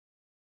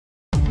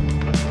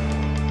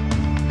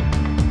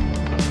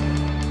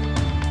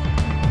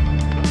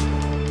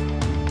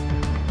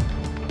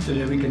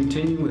Today we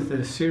continue with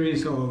a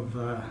series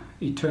of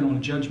eternal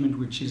judgment,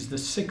 which is the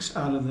sixth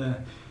out of the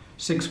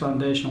six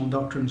foundational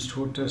doctrines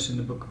taught us in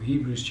the book of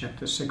Hebrews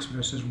chapter 6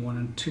 verses 1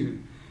 and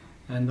 2.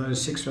 And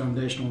those six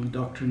foundational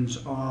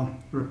doctrines are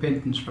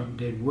repentance from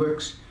dead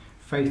works,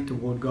 faith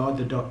toward God,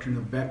 the doctrine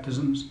of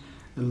baptisms,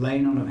 the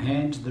laying on of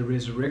hands, the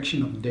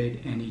resurrection of the dead,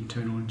 and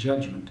eternal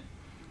judgment.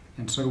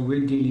 And so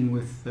we're dealing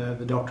with the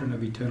doctrine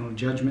of eternal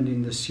judgment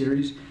in this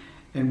series.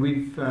 And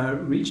we've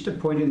reached a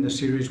point in the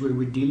series where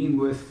we're dealing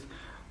with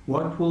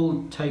what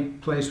will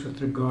take place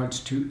with regards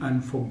to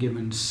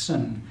unforgiven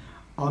sin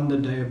on the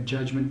day of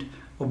judgment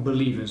of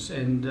believers.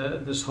 And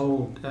this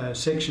whole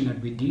section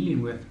that we're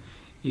dealing with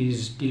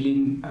is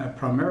dealing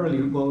primarily,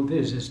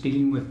 it's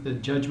dealing with the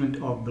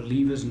judgment of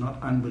believers,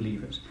 not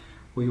unbelievers.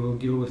 We will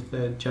deal with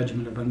the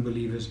judgment of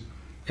unbelievers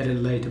at a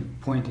later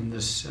point in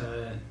this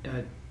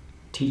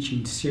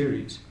teaching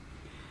series.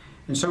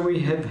 And so we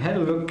have had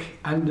a look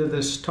under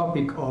this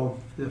topic of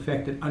the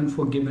fact that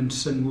unforgiven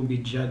sin will be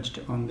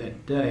judged on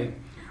that day.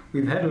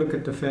 We've had a look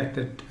at the fact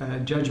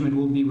that judgment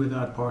will be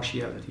without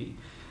partiality,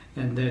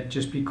 and that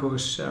just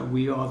because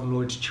we are the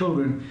Lord's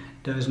children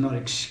does not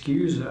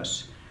excuse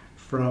us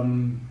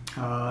from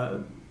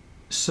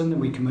sin that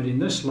we commit in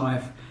this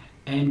life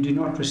and do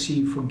not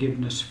receive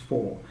forgiveness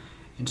for.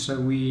 And so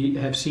we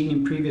have seen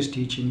in previous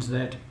teachings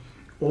that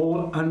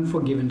all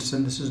unforgiven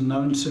sin, this is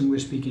known sin we're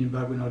speaking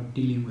about, we're not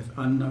dealing with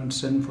unknown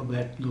sin, for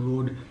that the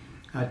Lord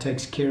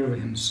takes care of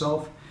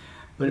himself.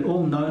 But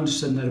all known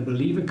sin that a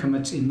believer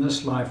commits in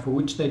this life, for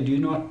which they do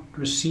not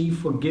receive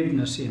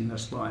forgiveness in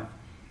this life,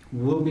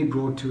 will be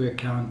brought to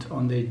account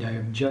on their day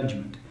of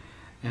judgment.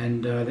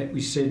 And that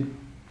we said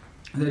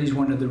that is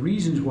one of the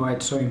reasons why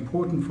it's so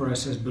important for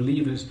us as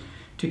believers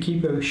to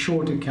keep a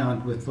short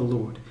account with the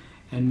Lord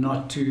and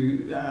not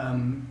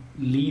to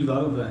leave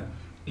over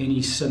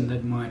any sin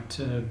that might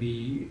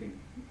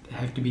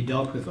have to be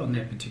dealt with on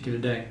that particular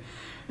day.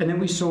 And then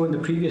we saw in the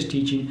previous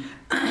teaching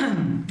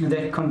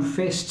that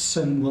confessed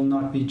sin will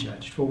not be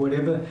judged. For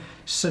whatever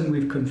sin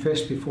we've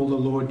confessed before the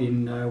Lord,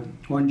 in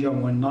 1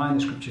 John 1:9,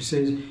 the scripture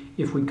says,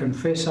 if we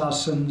confess our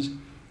sins,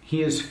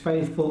 he is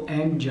faithful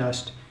and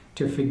just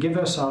to forgive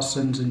us our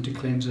sins and to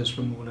cleanse us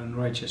from all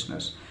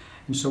unrighteousness.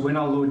 And so when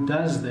our Lord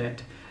does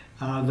that,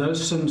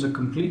 those sins are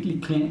completely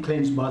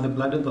cleansed by the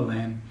blood of the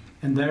Lamb,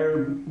 and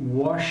they're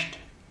washed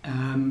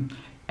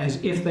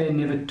as if they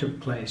never took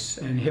place,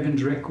 and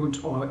heaven's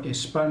records are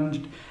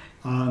expunged,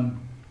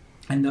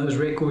 and those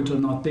records are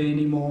not there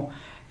anymore.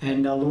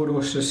 And our Lord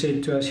also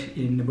said to us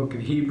in the book of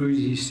Hebrews,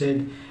 he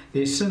said,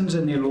 their sins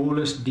and their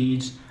lawless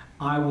deeds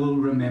I will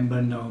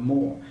remember no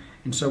more.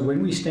 And so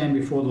when we stand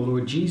before the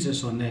Lord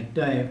Jesus on that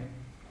day,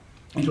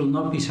 it will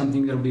not be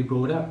something that will be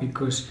brought up,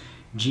 because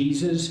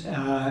Jesus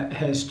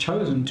has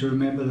chosen to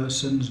remember those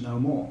sins no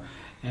more.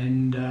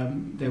 And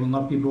they will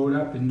not be brought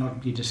up and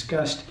not be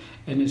discussed,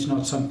 and it's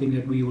not something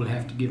that we will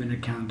have to give an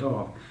account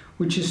of.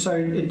 Which is so,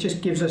 it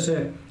just gives us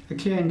a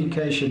clear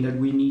indication that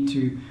we need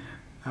to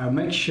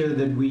make sure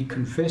that we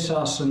confess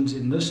our sins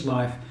in this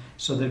life,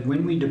 so that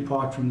when we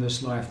depart from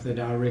this life that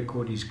our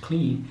record is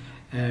clean,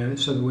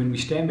 so that when we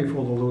stand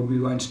before the Lord we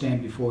won't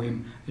stand before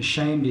him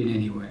ashamed in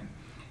any way.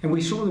 And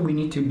we saw that we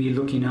need to be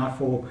looking out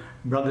for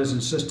brothers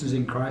and sisters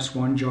in Christ.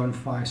 1 John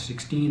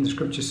 5:16, the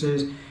scripture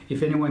says,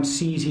 if anyone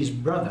sees his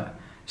brother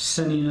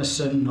sinning a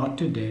sin not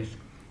to death,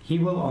 he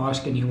will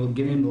ask and he will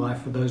give him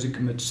life for those who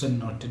commit sin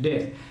not to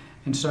death.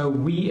 And so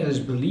we as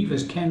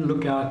believers can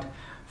look out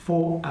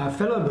for our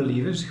fellow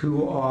believers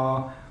who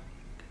are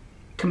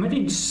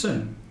committing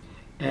sin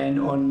and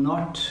are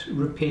not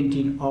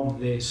repenting of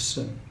their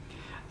sin.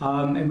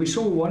 And we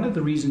saw one of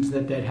the reasons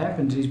that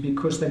happens is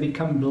because they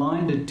become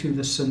blinded to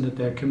the sin that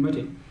they're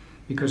committing,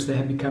 because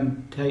they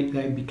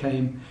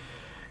became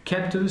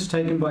captives,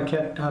 taken by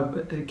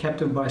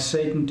captive by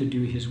Satan to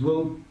do his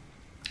will.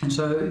 And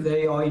so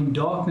they are in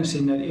darkness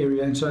in that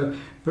area. And so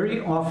very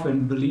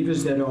often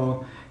believers that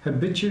are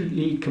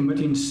habitually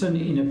committing sin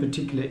in a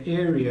particular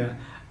area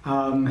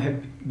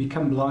have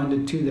become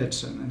blinded to that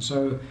sin. And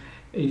so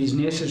it is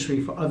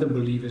necessary for other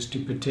believers to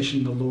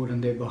petition the Lord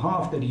on their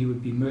behalf, that he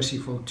would be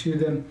merciful to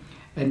them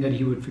and that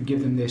he would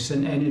forgive them their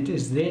sin. And it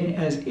is then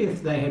as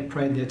if they had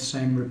prayed that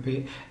same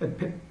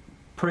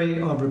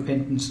prayer of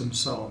repentance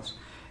themselves.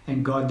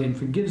 And God then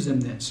forgives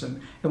them that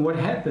sin. And what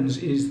happens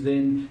is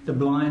then the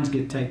blinds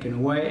get taken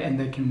away, and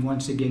they can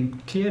once again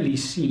clearly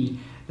see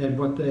that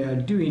what they are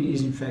doing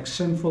is in fact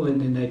sinful, and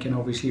then they can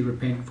obviously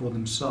repent for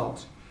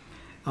themselves.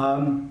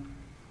 And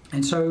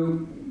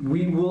so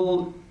we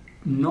will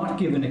not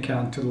give an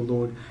account to the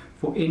Lord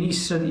for any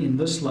sin in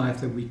this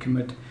life that we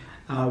commit,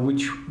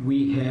 which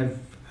we have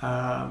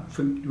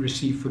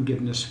received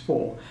forgiveness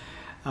for.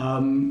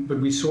 But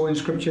we saw in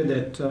Scripture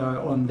that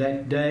on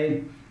that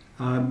day,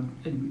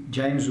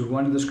 James was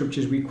one of the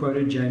scriptures we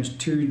quoted, James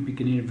 2,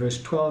 beginning at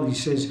verse 12. He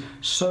says,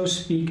 so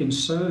speak and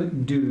so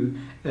do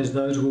as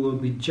those who will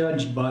be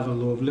judged by the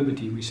law of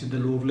liberty. We said the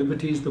law of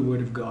liberty is the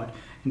word of God.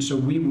 And so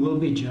we will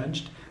be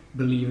judged,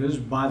 believers,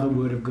 by the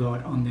word of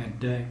God on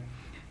that day.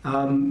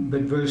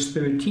 But verse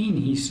 13,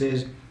 he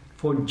says,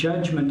 For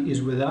judgment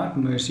is without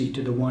mercy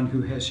to the one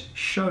who has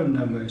shown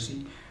no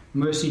mercy.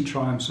 Mercy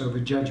triumphs over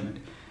judgment.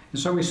 And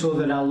so we saw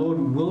that our Lord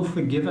will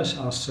forgive us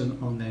our sin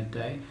on that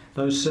day,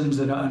 those sins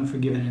that are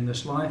unforgiven in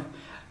this life,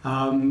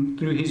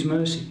 through His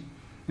mercy.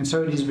 And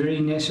so it is very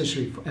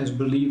necessary as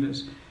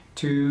believers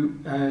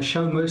to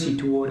show mercy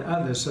toward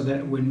others, so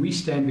that when we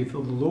stand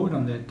before the Lord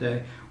on that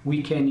day,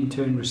 we can in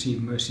turn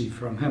receive mercy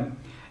from Him.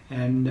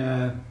 And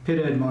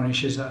Peter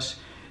admonishes us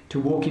to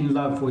walk in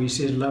love, for he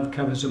says love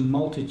covers a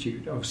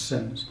multitude of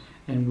sins,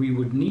 and we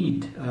would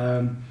need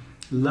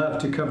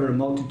love to cover a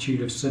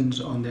multitude of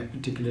sins on that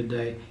particular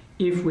day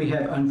if we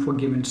have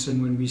unforgiven sin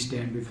when we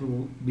stand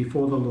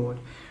before the Lord.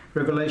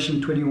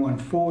 Revelation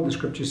 21:4, the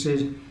scripture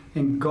says,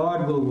 and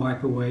God will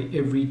wipe away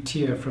every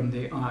tear from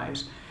their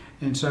eyes.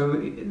 And so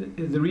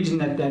the reason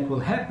that that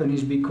will happen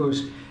is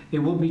because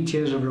there will be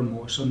tears of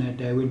remorse on that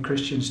day when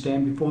Christians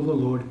stand before the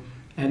Lord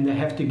and they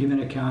have to give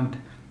an account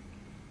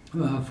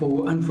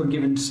for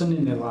unforgiven sin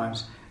in their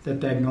lives that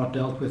they've not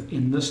dealt with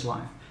in this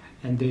life.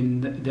 And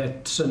then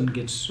that sin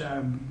gets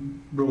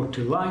brought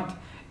to light,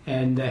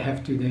 and they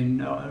have to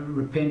then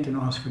repent and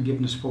ask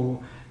forgiveness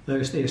for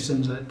their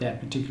sins at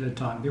that particular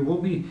time. There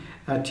will be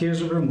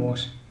tears of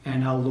remorse,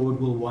 and our Lord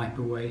will wipe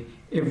away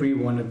every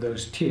one of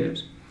those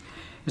tears.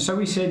 And so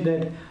we said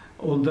that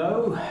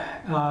although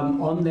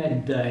on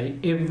that day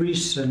every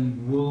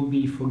sin will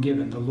be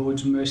forgiven, the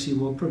Lord's mercy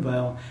will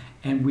prevail,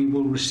 and we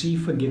will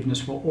receive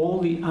forgiveness for all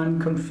the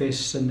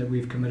unconfessed sin that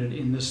we've committed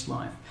in this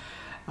life.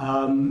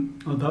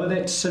 Although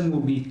that sin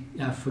will be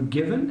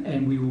forgiven,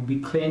 and we will be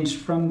cleansed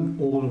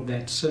from all of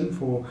that sin,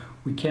 for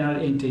we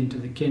cannot enter into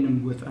the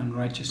kingdom with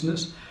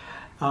unrighteousness,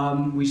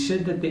 we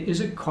said that there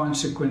is a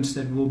consequence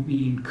that will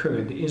be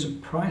incurred. There is a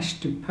price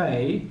to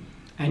pay,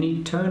 an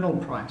eternal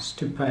price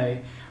to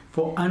pay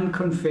for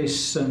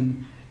unconfessed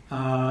sin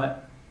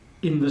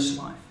in this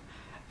life.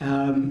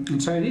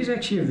 And so it is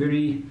actually a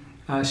very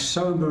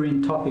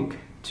sobering topic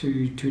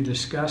to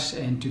discuss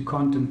and to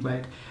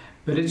contemplate.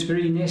 But it's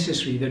very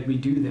necessary that we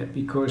do that,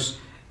 because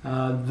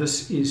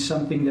this is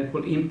something that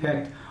will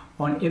impact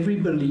on every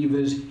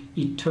believer's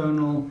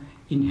eternal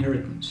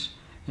inheritance.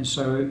 And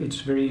so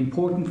it's very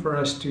important for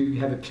us to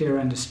have a clear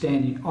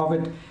understanding of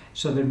it,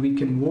 so that we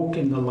can walk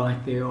in the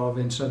light thereof,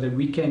 and so that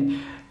we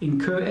can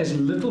incur as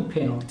little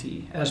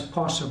penalty as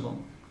possible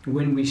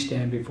when we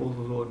stand before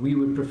the Lord. We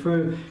would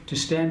prefer to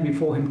stand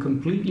before Him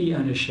completely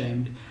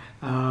unashamed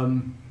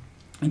and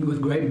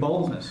with great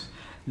boldness,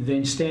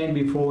 than stand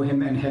before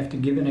Him and have to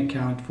give an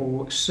account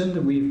for sin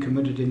that we have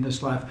committed in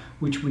this life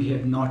which we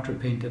have not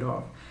repented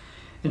of.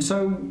 And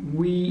so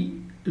we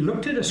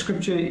looked at a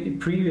scripture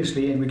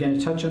previously, and we're going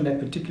to touch on that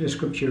particular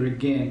scripture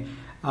again,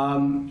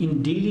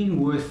 in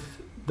dealing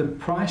with the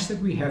price that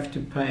we have to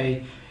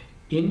pay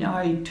in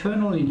our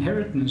eternal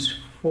inheritance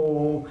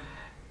for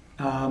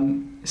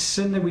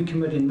sin that we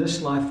commit in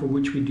this life for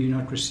which we do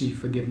not receive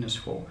forgiveness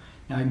for.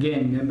 Now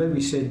again, remember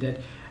we said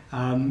that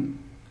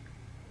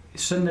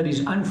sin that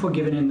is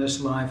unforgiven in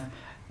this life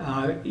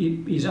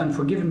is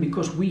unforgiven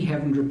because we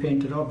haven't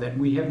repented of that.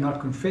 We have not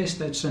confessed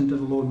that sin to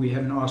the Lord. We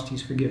haven't asked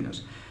His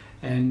forgiveness.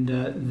 And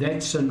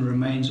that sin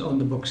remains on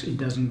the books. It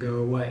doesn't go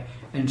away.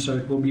 And so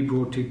it will be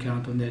brought to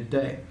account on that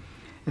day.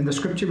 And the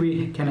scripture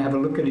we can have a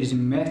look at is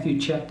in Matthew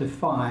chapter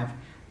 5,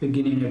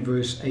 beginning at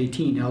verse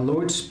 18. Our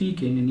Lord's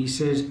speaking, and He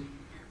says,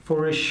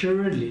 for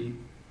assuredly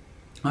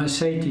I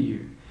say to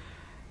you,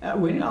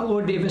 when our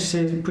Lord ever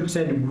puts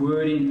that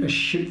word in,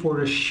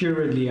 for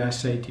assuredly I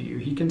say to you,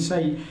 He can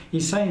say,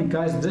 He's saying,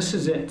 guys, this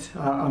is it.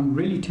 I'm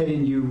really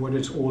telling you what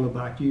it's all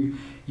about. You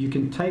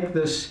can take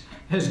this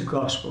as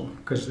gospel,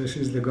 because this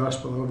is the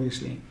gospel,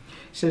 obviously. He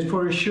says,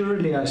 for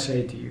assuredly I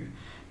say to you,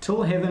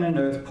 till heaven and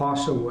earth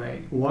pass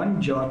away,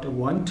 one jot or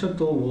one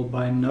tittle will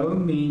by no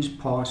means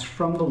pass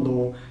from the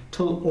law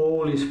till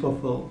all is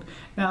fulfilled.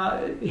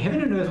 Now,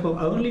 heaven and earth will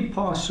only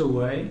pass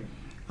away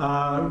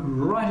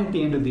right at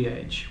the end of the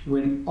age,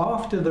 when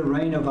after the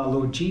reign of our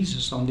Lord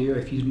Jesus on the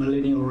earth, His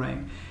millennial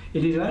reign.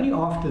 It is only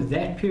after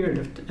that period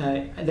of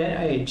that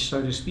age,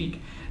 so to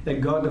speak,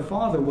 that God the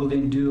Father will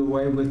then do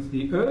away with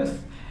the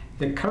earth,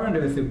 the current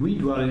earth that we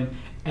dwell in,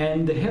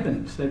 and the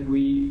heavens that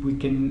we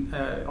can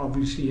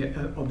obviously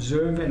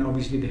observe, and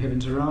obviously the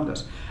heavens around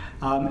us.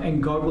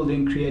 And God will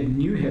then create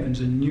new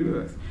heavens and new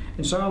earth.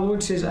 And so our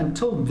Lord says,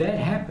 until that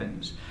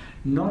happens,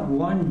 not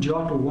one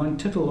jot or one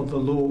tittle of the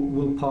law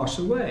will pass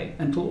away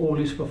until all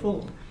is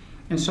fulfilled.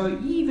 And so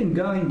even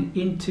going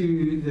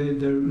into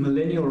the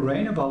millennial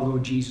reign of our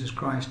Lord Jesus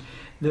Christ,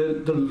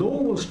 the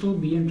law will still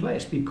be in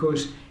place,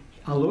 because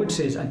our Lord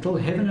says, until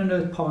heaven and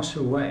earth pass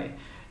away,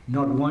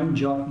 not one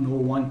jot nor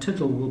one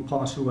tittle will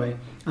pass away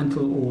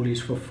until all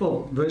is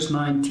fulfilled. Verse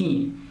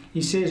 19,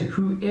 He says,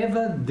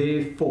 whoever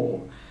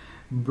therefore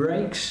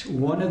breaks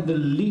one of the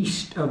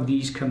least of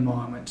these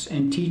commandments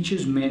and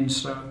teaches men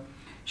so,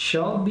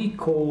 shall be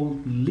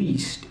called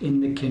least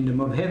in the kingdom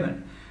of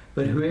heaven.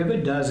 But whoever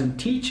does and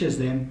teaches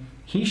them,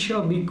 he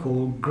shall be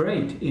called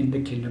great in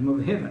the kingdom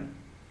of heaven.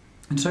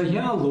 And so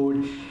here our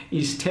Lord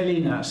is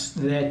telling us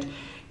that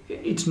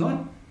it's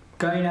not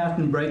going out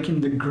and breaking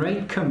the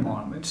great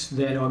commandments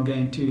that are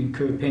going to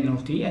incur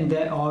penalty, and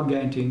that are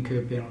going to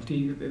incur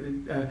penalty.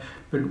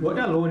 But what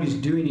our Lord is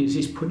doing is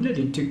He's putting it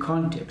into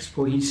context,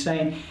 for He's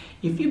saying,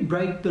 if you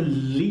break the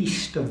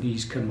least of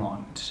these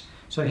commandments,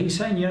 so He's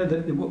saying, you know,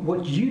 that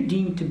what you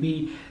deem to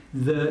be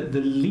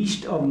the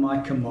least of my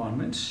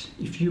commandments,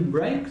 if you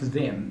break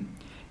them,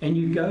 and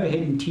you go ahead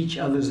and teach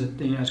others that,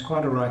 you know, it's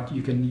quite all right,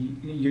 you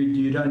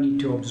don't need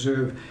to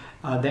observe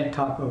that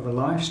type of a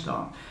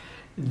lifestyle,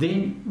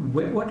 then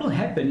what will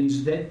happen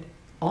is that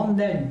on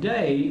that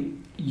day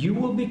you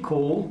will be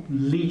called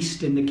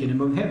least in the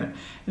kingdom of heaven.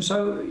 And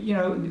so, you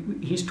know,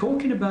 He's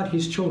talking about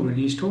His children,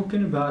 He's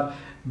talking about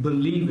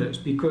believers,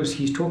 because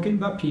He's talking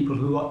about people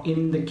who are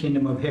in the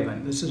kingdom of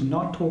heaven. This is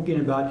not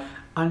talking about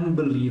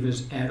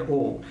unbelievers at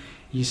all.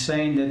 He's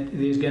saying that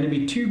there's going to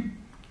be two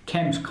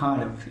camps,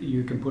 kind of,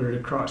 you can put it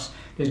across.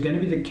 There's going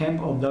to be the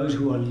camp of those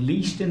who are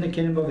least in the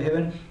kingdom of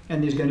heaven,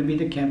 and there's going to be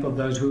the camp of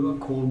those who are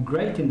called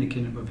great in the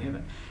kingdom of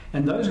heaven.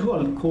 And those who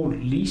are called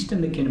least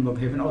in the kingdom of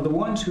heaven are the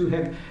ones who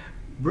have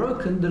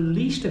broken the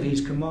least of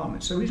His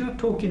commandments. So He's not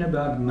talking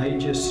about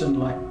major sin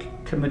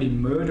like committing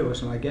murder or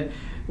something like that.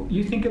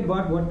 You think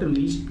about what the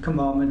least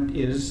commandment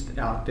is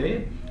out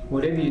there,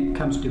 whatever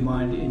comes to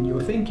mind in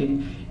your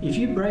thinking. If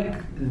you break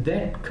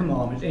that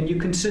commandment, and you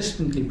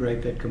consistently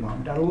break that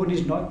commandment, our Lord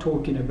is not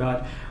talking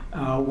about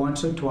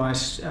once or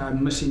twice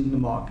missing the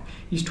mark.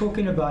 He's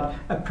talking about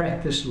a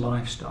practiced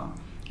lifestyle.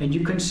 And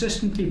you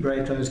consistently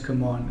break those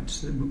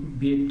commandments,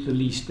 be it the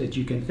least that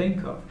you can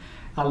think of.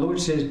 Our Lord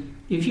says,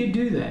 if you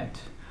do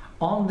that,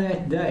 on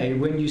that day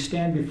when you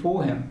stand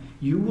before Him,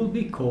 you will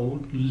be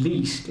called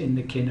least in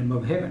the kingdom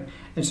of heaven.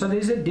 And so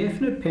there's a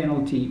definite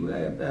penalty,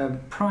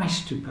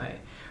 price to pay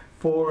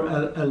for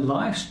a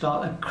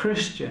lifestyle, a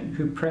Christian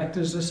who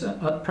practices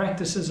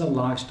a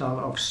lifestyle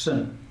of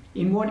sin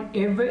in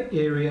whatever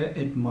area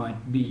it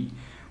might be.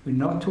 We're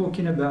not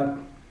talking about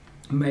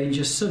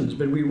major sins,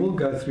 but we will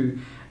go through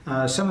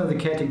some of the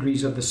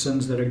categories of the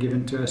sins that are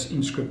given to us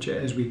in Scripture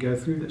as we go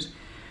through this.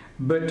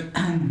 But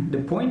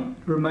the point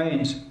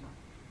remains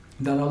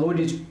that our Lord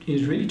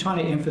is really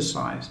trying to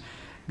emphasize,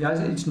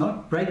 guys, it's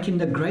not breaking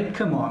the great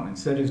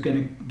commandments that is going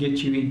to get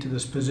you into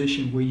this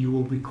position where you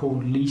will be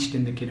called least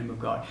in the kingdom of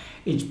God.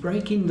 It's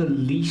breaking the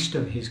least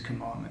of His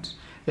commandments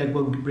that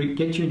will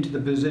get you into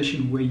the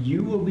position where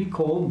you will be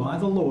called by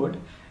the Lord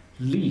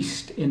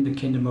least in the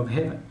kingdom of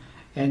heaven.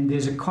 And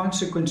there's a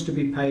consequence to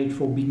be paid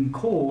for being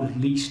called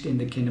least in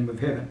the kingdom of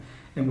heaven.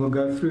 And we'll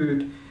go through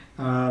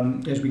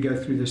it as we go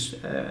through this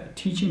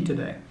teaching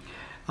today.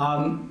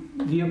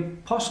 The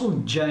Apostle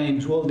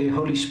James, well, the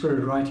Holy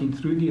Spirit writing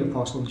through the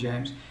Apostle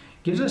James,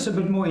 gives us a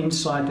bit more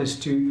insight as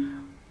to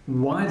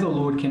why the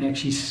Lord can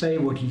actually say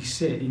what He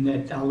said, in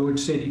that our Lord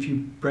said, if you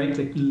break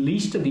the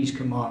least of these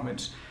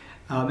commandments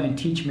and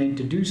teach men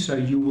to do so,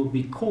 you will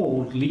be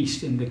called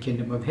least in the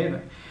kingdom of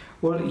heaven.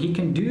 Well, He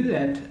can do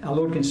that, our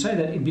Lord can say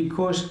that,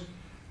 because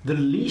the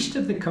least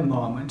of the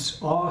commandments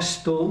are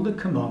still the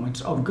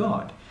commandments of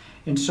God.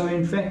 And so,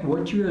 in fact,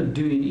 what you are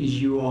doing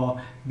is you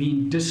are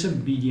being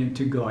disobedient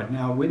to God.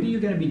 Now, whether you're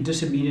going to be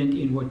disobedient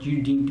in what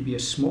you deem to be a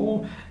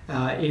small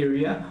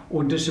area,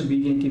 or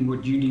disobedient in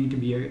what you deem to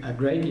be a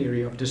great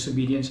area of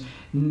disobedience,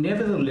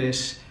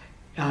 nevertheless,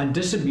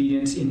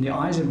 disobedience in the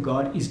eyes of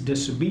God is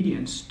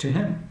disobedience to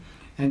Him.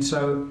 And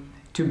so,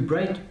 to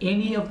break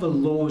any of the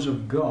laws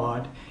of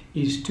God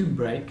is to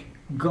break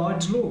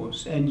God's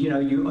laws. And, you know,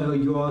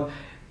 you are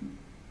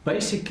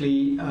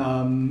basically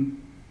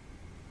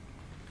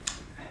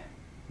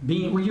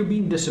you're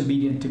being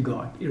disobedient to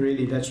God.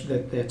 Really, that's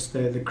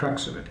the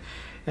crux of it.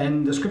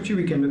 And the scripture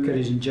we can look at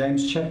is in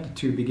James chapter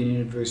 2,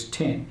 beginning at verse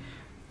 10.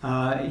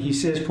 He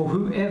says, "For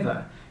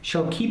whoever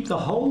shall keep the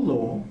whole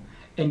law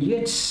and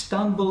yet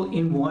stumble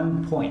in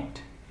one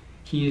point,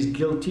 he is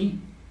guilty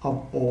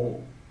of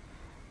all."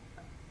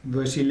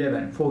 Verse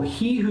 11, "For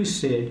he who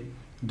said,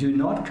 'Do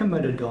not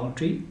commit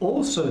adultery,'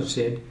 also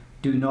said,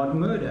 'Do not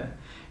murder.'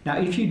 Now,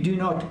 if you do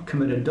not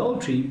commit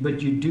adultery,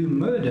 but you do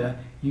murder,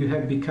 you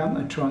have become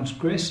a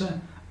transgressor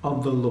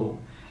of the law."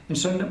 And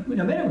so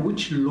no matter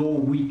which law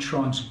we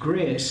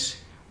transgress,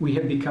 we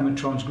have become a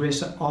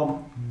transgressor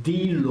of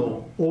the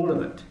law, all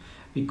of it,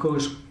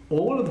 because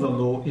all of the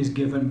law is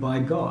given by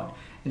God.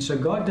 And so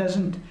God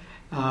doesn't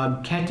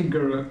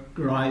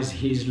categorize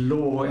His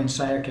law and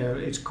say,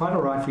 okay, it's quite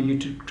all right for you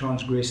to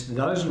transgress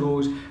those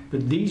laws,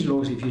 but these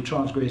laws, if you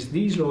transgress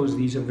these laws,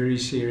 these are very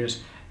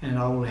serious and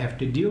I will have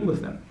to deal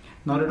with them.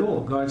 Not at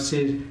all. God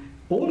says,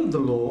 all of the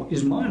law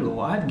is my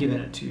law. I've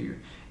given it to you.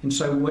 And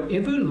so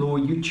whatever law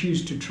you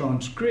choose to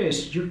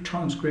transgress, you're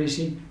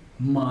transgressing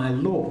my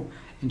law.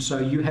 And so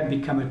you have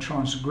become a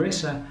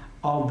transgressor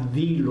of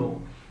the law.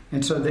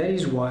 And so that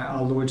is why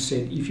our Lord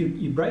said, if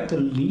you break the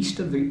least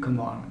of the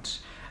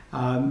commandments,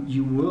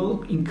 you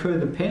will incur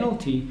the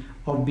penalty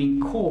of being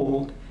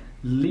called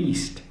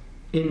least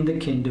in the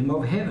kingdom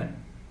of heaven.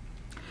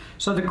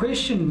 So the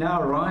question now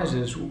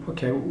arises,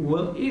 okay,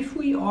 well, if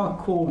we are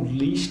called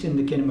least in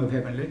the kingdom of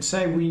heaven, let's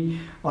say we,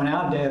 on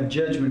our day of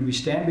judgment, we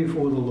stand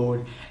before the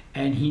Lord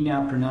and He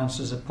now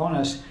pronounces upon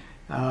us,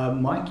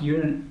 Mike,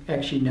 you're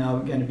actually now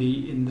going to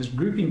be in this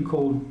grouping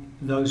called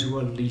those who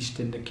are least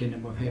in the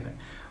kingdom of heaven.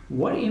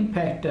 What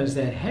impact does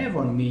that have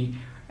on me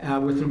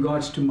with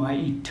regards to my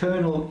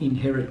eternal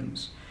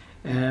inheritance?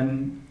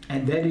 And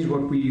that is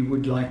what we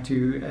would like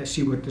to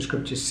see what the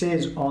scripture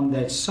says on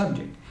that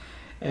subject.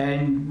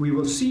 And we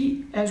will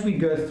see as we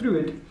go through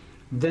it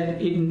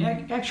that it in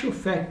actual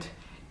fact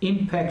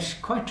impacts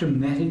quite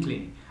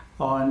dramatically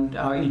on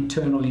our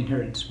eternal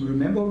inheritance.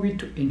 Remember, we're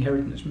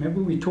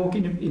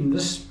talking in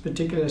this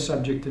particular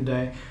subject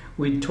today,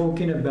 we're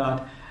talking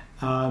about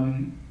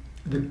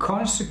the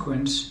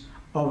consequence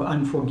of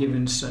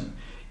unforgiven sin.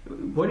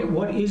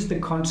 What is the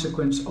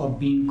consequence of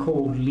being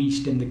called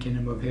least in the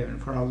kingdom of heaven?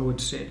 For our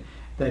Lord said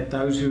that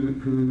those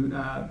who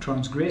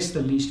transgress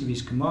the least of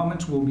his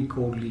commandments will be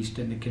called least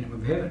in the kingdom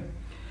of heaven.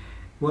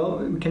 Well,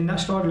 we can now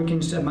start looking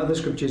at some other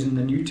scriptures in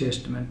the New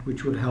Testament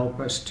which would help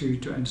us to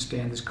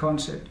understand this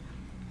concept.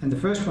 And the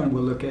first one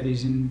we'll look at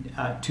is in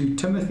 2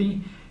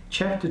 Timothy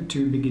chapter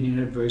 2, beginning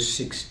at verse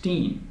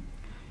 16.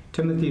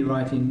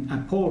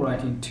 Paul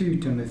writing to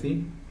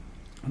Timothy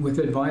with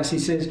advice, he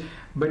says,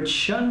 "But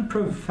shun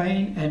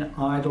profane and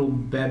idle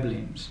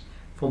babblings,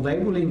 for they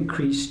will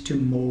increase to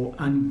more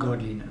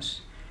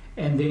ungodliness,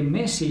 and their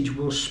message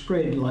will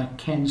spread like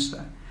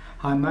cancer.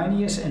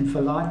 Hymenaeus and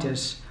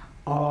Philetus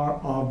are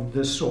of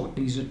this sort."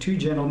 These are two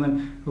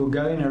gentlemen who are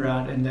going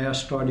around and they are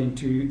starting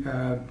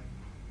to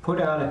put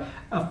out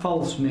a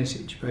false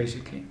message,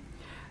 basically.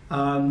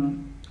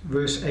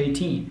 Verse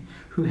 18,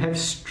 "Who have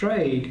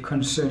strayed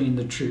concerning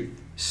the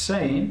truth,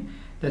 saying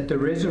that the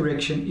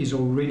resurrection is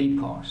already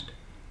past,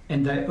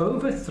 and they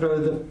overthrow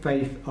the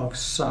faith of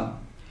some.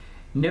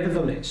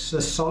 Nevertheless,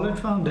 the solid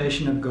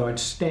foundation of God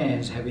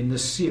stands, having the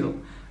seal.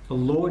 The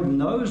Lord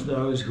knows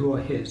those who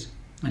are his,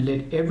 and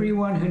let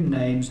everyone who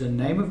names the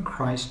name of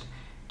Christ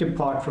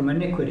depart from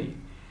iniquity."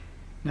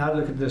 Now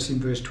look at this in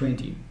verse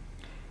 20.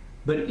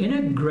 "But in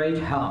a great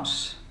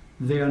house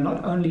there are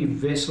not only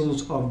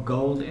vessels of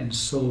gold and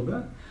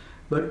silver,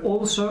 but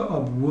also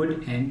of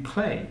wood and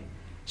clay,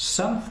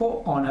 some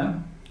for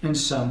honor and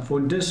some for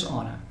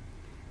dishonor.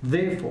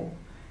 Therefore,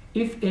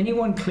 if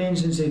anyone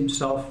cleanses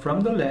himself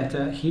from the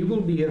latter, he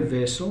will be a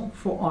vessel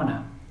for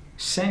honor,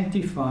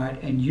 sanctified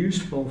and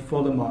useful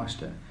for the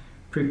master,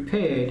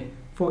 prepared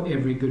for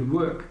every good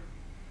work."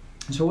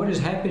 So what has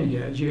happened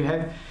here is you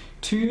have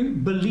two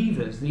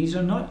believers. These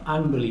are not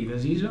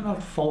unbelievers. These are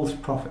not false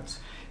prophets.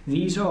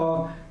 These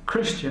are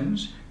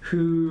Christians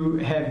who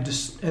have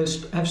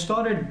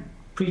started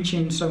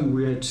preaching some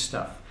weird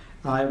stuff.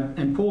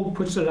 And Paul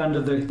puts it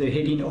under the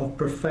heading of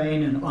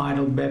profane and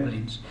idle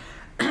babblings.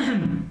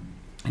 And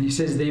he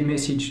says their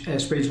message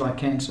spreads like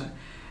cancer.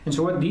 And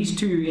so what these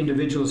two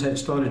individuals had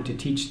started to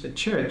teach the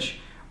church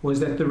was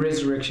that the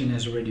resurrection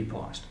has already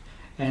passed.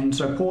 And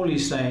so Paul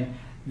is saying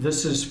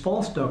this is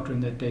false doctrine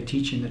that they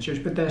teach in the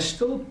church, but they're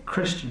still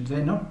Christians.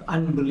 They're not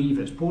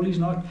unbelievers. Paul is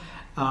not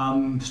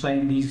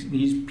saying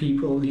these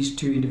people, these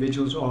two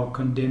individuals are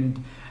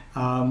condemned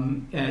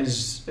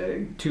as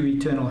to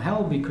eternal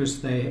hell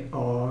because they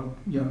are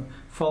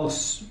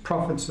false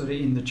prophets that are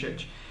in the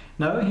church.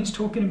 No, he's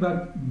talking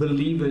about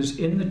believers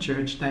in the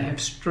church. They have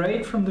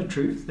strayed from the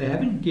truth. They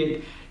haven't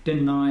yet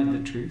denied the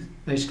truth.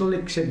 They still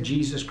accept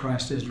Jesus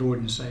Christ as Lord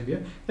and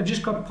Savior. They've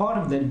just got part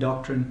of that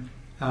doctrine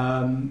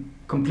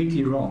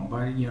completely wrong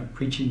by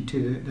preaching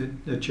to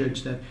the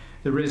church that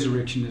the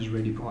resurrection is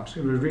already past.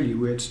 It was really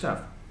weird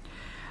stuff.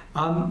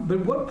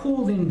 But what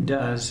Paul then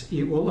does,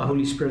 all the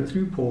Holy Spirit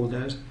through Paul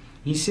does,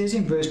 he says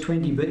in verse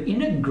 20, "But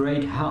in a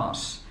great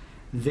house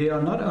there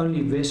are not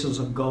only vessels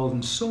of gold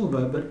and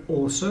silver, but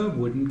also of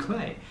wood and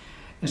clay."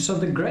 And so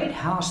the great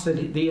house,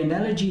 that the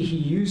analogy he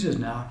uses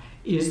now,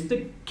 is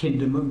the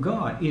kingdom of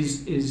God,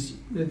 is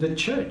the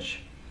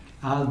church.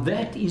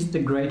 That is the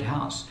great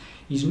house.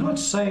 He's not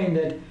saying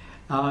that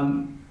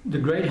the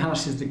great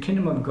house is the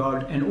kingdom of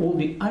God and all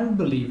the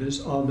unbelievers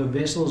are the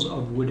vessels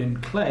of wood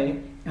and clay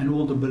and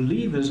all the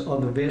believers are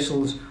the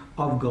vessels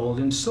of gold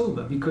and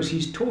silver, because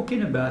he's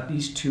talking about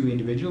these two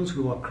individuals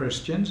who are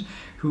Christians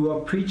who are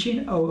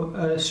preaching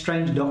a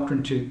strange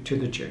doctrine to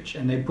the church,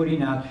 and they're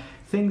putting out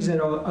things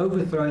that are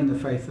overthrowing the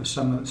faith of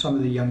some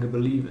of the younger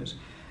believers.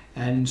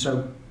 And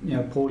so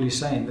Paul is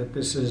saying that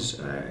this is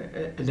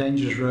a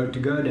dangerous road to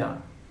go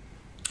down.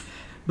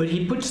 But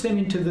he puts them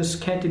into this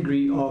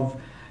category of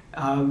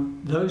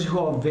those who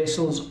are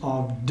vessels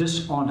of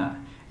dishonor.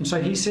 And so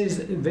he says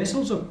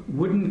vessels of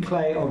wood and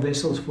clay are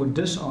vessels for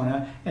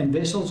dishonor, and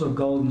vessels of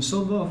gold and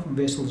silver are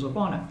vessels of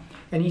honor.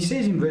 And he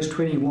says in verse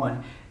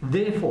 21,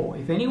 "Therefore,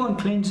 if anyone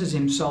cleanses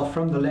himself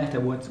from the latter,"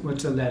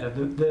 what's the latter?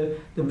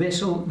 The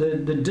vessel,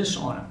 the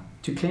dishonor.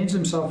 To cleanse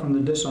himself from the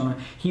dishonor,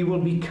 he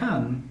will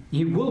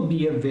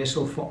be a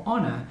vessel for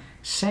honor,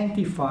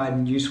 sanctified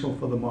and useful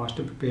for the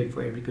master, prepared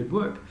for every good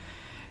work.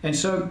 And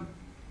so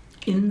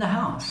in the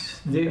house,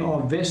 there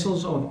are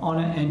vessels of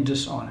honor and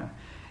dishonor.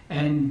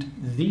 And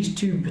these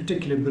two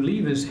particular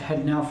believers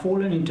had now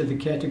fallen into the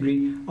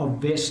category of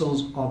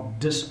vessels of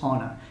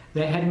dishonor.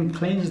 They hadn't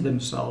cleansed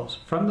themselves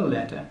from the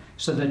latter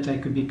so that they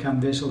could become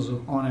vessels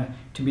of honor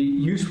to be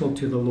useful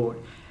to the Lord.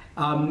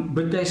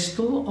 but they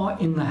still are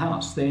in the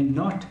house. They're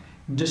not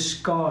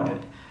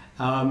discarded.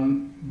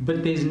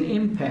 But there's an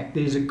impact,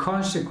 there's a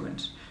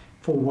consequence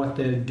for what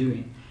they're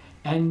doing.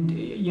 And,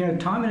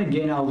 time and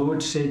again, our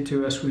Lord said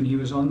to us when he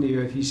was on the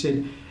earth, he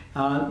said,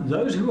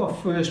 those who are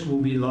first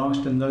will be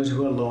last, and those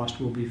who are last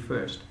will be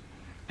first.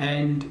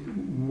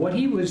 And what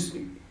he was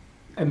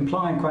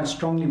implying quite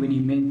strongly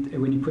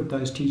when he put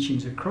those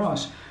teachings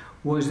across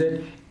was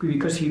that,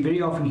 because he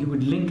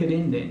would link it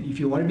in then, if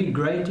you want to be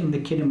great in the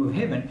kingdom of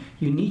heaven,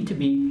 you need to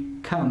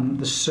become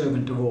the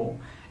servant of all.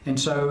 And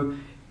so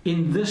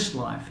in this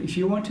life, if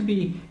you want to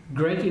be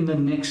great in the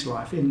next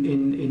life,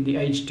 in the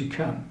age to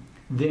come,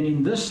 then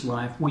in this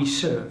life we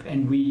serve,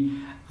 and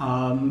we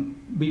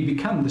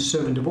become the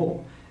servant of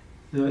all.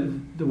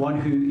 The one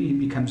who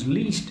becomes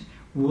least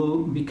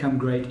will become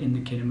great in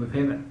the kingdom of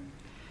heaven.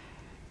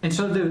 And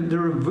so the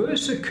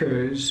reverse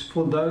occurs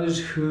for those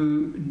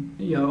who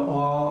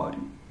are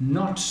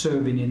not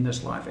serving in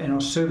this life and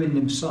are serving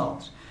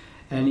themselves.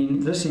 And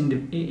in this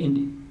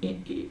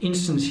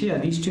instance here,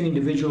 these two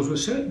individuals were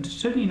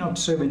certainly not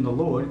serving the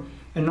Lord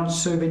and not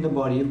serving the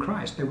body of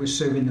Christ. They were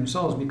serving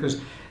themselves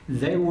because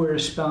they were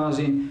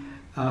espousing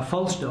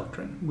false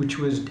doctrine, which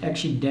was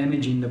actually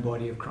damaging the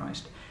body of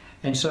Christ.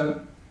 And so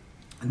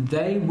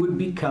they would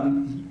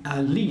become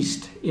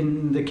least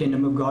in the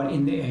kingdom of God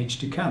in the age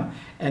to come.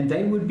 And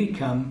they would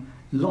become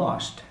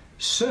last,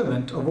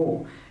 servant of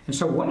all. And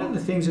so one of the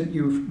things that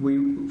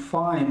we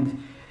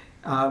find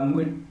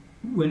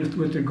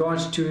with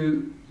regards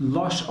to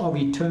loss of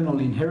eternal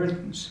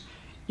inheritance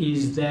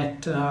is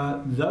that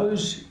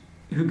those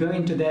who go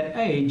into that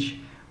age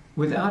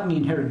without an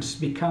inheritance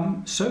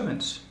become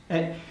servants.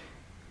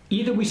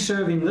 Either we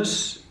serve in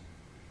this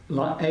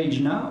age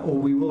now, or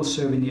we will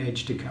serve in the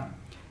age to come.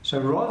 So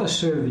rather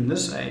serve in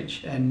this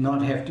age and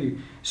not have to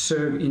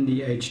serve in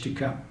the age to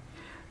come.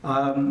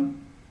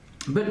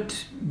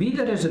 But be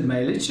that as it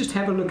may, let's just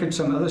have a look at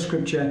some other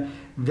scripture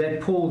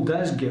that Paul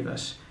does give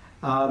us,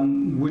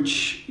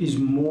 which is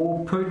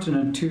more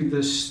pertinent to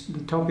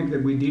the topic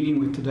that we're dealing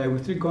with today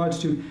with regards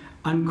to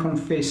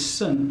unconfessed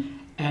sin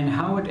and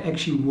how it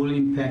actually will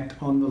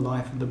impact on the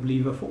life of the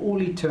believer for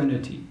all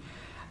eternity.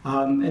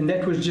 And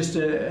that was just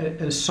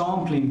a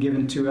sampling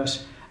given to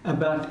us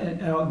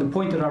about the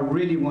point that I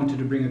really wanted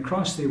to bring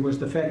across there was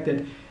the fact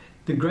that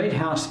the great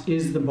house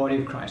is the body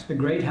of Christ. The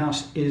great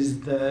house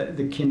is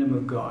the kingdom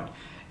of God.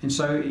 And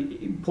so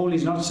Paul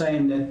is not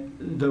saying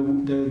that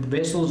the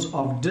vessels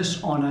of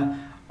dishonor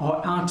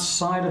are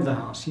outside of the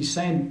house. He's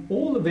saying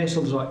all the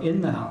vessels are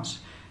in the house,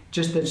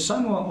 just that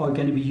some are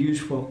going to be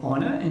used for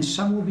honor and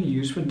some will be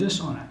used for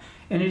dishonor.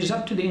 And it is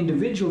up to the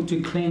individual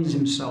to cleanse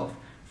himself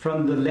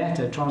from the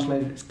latter,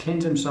 translated,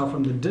 cleanse himself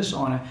from the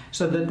dishonor,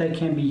 so that they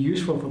can be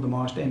useful for the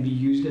master and be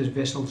used as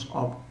vessels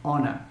of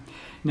honor.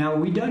 Now,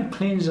 we don't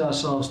cleanse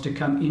ourselves to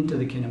come into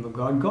the kingdom of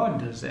God.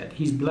 God does that.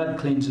 His blood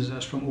cleanses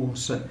us from all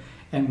sin,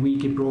 and we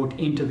get brought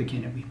into the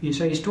kingdom.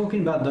 So he's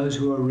talking about those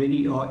who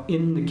already are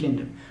in the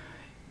kingdom.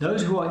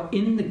 Those who are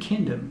in the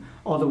kingdom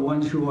are the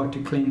ones who are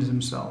to cleanse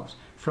themselves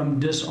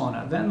from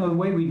dishonor. Then the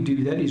way we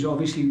do that is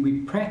obviously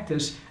we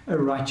practice a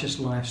righteous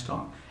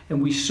lifestyle,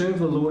 and we serve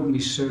the Lord and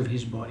we serve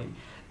his body.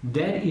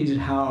 That is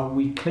how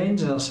we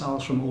cleanse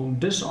ourselves from all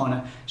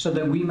dishonor, so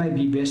that we may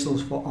be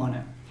vessels for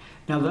honor.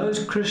 Now,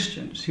 those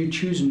Christians who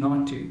choose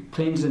not to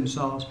cleanse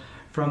themselves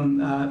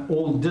from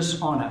all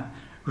dishonor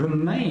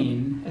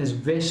remain as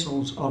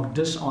vessels of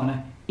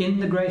dishonor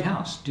in the great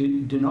house.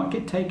 Do not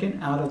get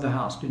taken out of the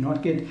house. Do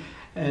not get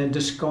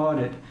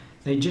discarded.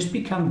 They just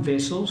become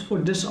vessels for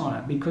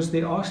dishonor, because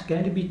there are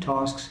going to be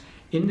tasks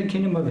in the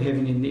kingdom of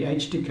heaven in the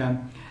age to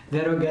come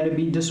that are going to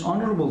be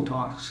dishonorable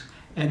tasks.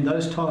 And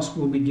those tasks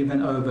will be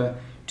given over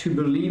to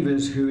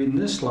believers who in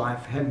this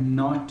life have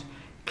not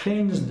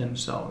cleansed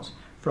themselves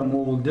from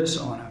all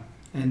dishonor,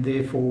 and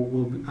therefore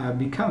will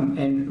become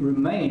and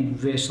remain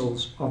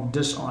vessels of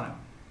dishonor.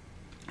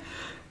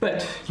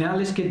 But now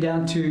let's get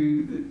down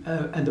to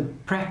the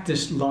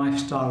practiced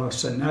lifestyle of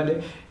sin.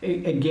 Now,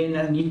 again,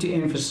 I need to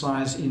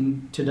emphasize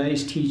in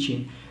today's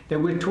teaching that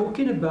we're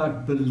talking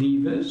about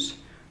believers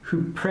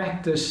who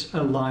practice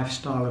a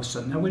lifestyle of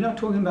sin. Now, we're not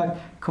talking about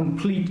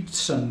complete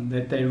sin,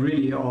 that they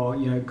really are,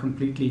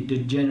 completely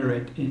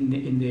degenerate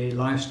in their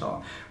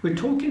lifestyle. We're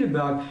talking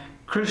about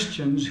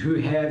Christians who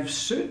have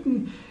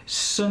certain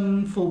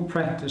sinful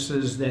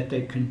practices that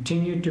they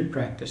continue to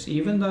practice,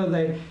 even though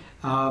they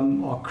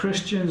are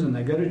Christians and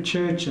they go to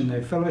church and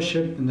they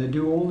fellowship and they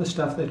do all the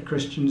stuff that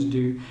Christians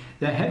do.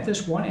 They have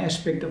this one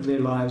aspect of their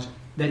lives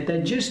that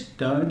they just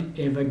don't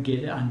ever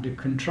get under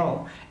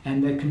control,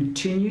 and they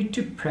continue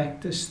to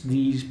practice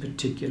these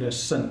particular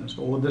sins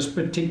or this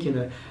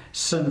particular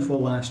sinful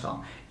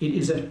lifestyle. It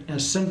is a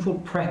sinful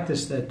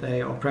practice that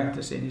they are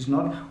practicing. It's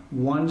not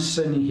one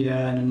sin here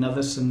and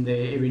another sin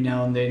there every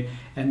now and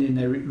then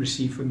they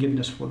receive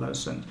forgiveness for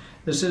those sins.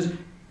 This is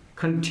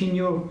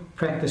continual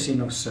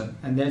practicing of sin,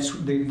 and that's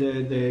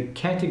the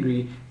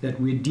category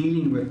that we're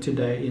dealing with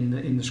today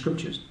in the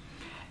scriptures.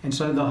 And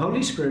so the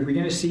Holy Spirit, we're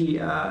going to see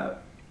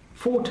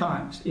 4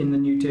 times in the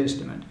New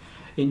Testament,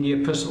 in the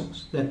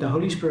epistles, that the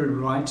Holy Spirit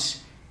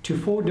writes to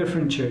 4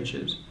 different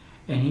churches,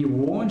 and he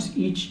warns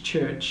each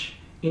church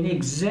in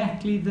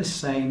exactly the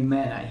same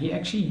manner. He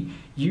actually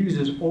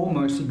uses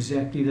almost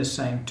exactly the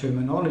same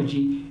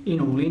terminology in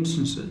all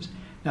instances.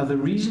 Now, the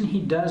reason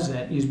he does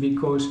that is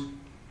because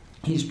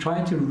he's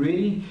trying to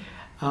really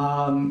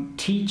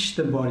teach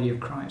the body of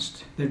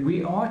Christ that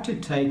we are to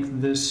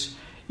take this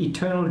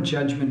eternal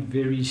judgment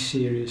very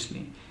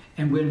seriously,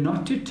 and we're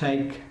not to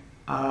take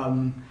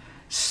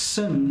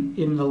sin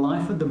in the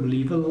life of the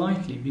believer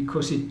lightly,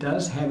 because it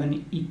does have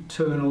an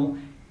eternal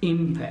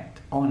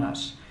impact on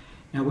us.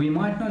 Now, we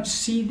might not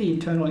see the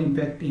eternal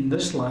impact in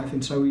this life,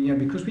 and so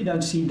because we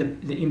don't see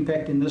the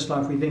impact in this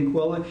life, we think,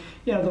 well,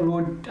 the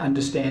Lord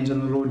understands,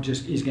 and the Lord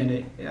just is going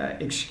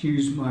to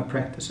excuse my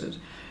practices.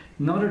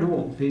 Not at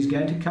all. There's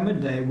going to come a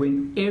day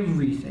when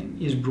everything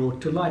is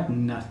brought to light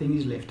and nothing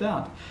is left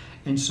out.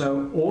 And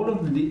so all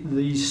of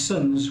these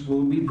sins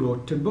will be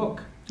brought to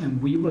book,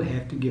 and we will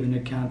have to give an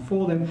account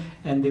for them,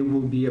 and there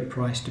will be a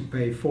price to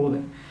pay for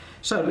them.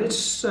 So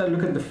let's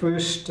look at the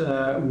first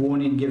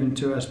warning given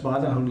to us by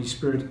the Holy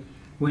Spirit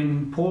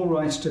when Paul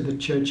writes to the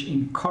church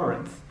in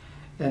Corinth.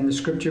 And the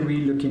scripture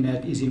we're looking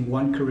at is in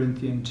 1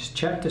 Corinthians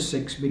chapter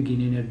 6,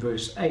 beginning at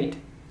verse 8.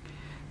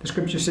 The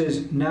scripture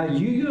says, "Now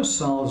you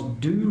yourselves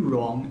do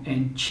wrong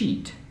and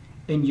cheat,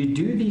 and you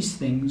do these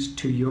things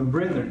to your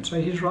brethren."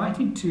 So he's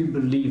writing to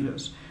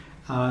believers,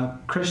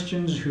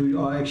 Christians who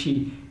are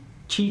actually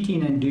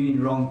cheating and doing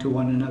wrong to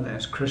one another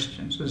as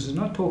Christians. This is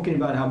not talking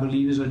about how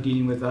believers are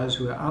dealing with those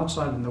who are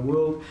outside in the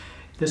world.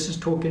 This is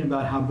talking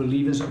about how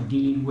believers are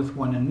dealing with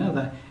one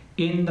another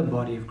in the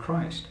body of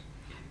Christ.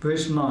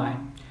 Verse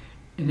 9.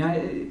 Now,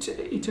 it's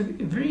a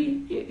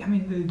very,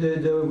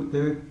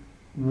 the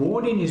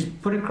warning is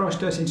put across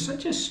to us in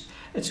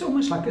it's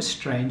almost like a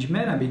strange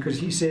manner, because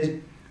he says,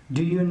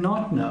 "Do you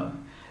not know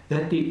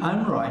that the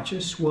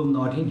unrighteous will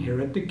not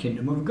inherit the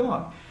kingdom of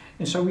God?"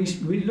 And so we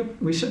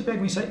sit back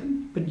and we say,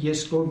 "But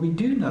yes, Lord, we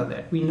do know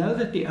that. We know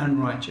that the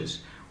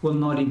unrighteous will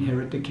not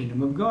inherit the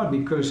kingdom of God,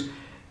 because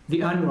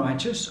the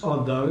unrighteous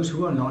are those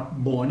who are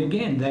not born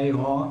again. They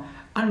are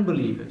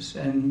unbelievers.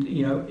 And,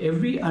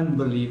 every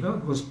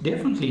unbeliever will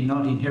definitely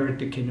not inherit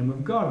the kingdom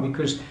of God,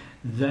 because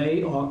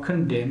they are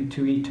condemned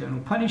to eternal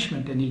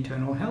punishment and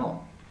eternal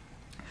hell."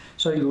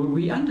 So, Lord,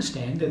 we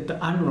understand that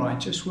the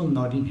unrighteous will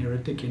not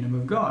inherit the kingdom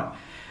of God.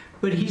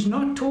 But he's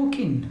not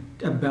talking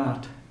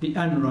about the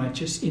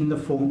unrighteous in the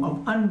form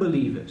of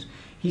unbelievers.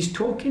 He's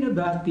talking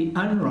about the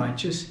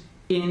unrighteous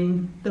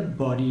in the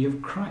body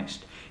of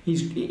Christ.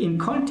 In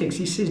context,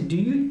 he says, "Do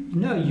you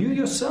know you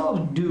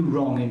yourselves do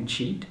wrong and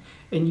cheat,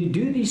 and you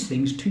do these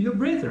things to your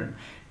brethren?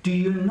 Do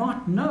you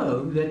not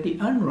know that the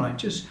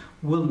unrighteous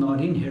will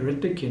not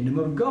inherit the kingdom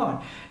of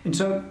God?" And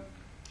so,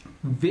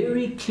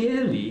 very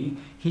clearly,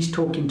 he's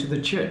talking to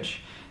the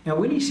church. Now,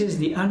 when he says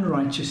the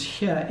unrighteous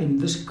here in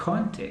this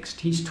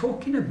context, he's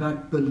talking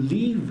about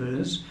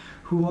believers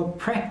who are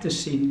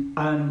practicing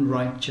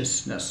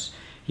unrighteousness.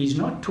 He's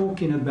not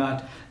talking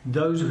about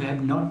those who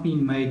have not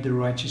been made the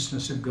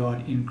righteousness of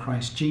God in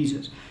Christ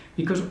Jesus,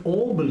 because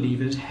all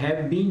believers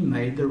have been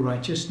made the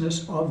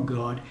righteousness of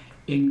God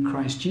in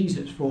Christ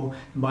Jesus. For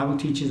the Bible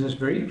teaches us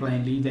very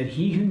plainly that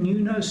he who knew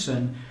no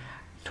sin,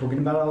 talking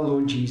about our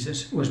Lord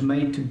Jesus, was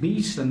made to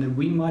be sin that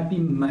we might be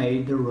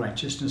made the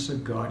righteousness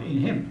of God in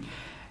him.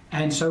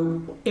 And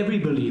so every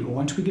believer,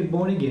 once we get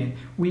born again,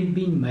 we've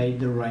been made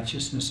the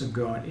righteousness of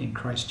God in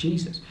Christ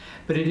Jesus.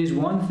 But it is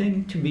one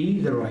thing to be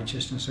the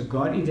righteousness of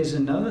God. It is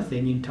another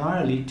thing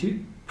entirely to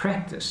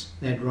practice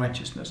that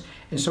righteousness.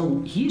 And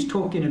so he's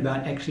talking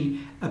about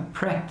actually a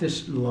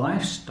practiced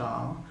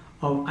lifestyle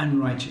of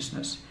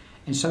unrighteousness.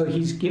 And so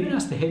he's given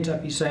us the heads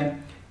up. He's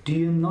saying, "Do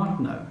you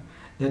not know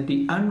that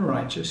the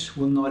unrighteous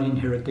will not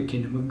inherit the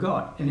kingdom of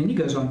God?" And then he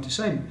goes on to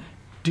say,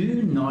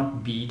 "Do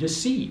not be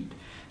deceived."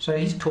 So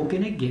he's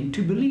talking again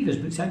to believers,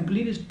 but saying,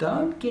 believers,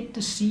 don't get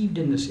deceived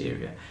in this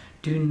area.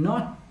 Do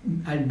not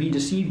be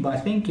deceived by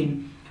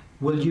thinking,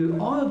 well, you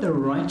are the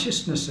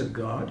righteousness of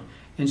God,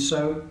 and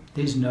so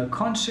there's no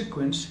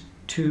consequence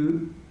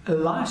to a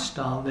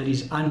lifestyle that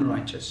is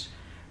unrighteous,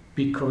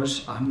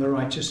 because I'm the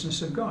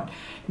righteousness of God.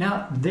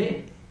 Now,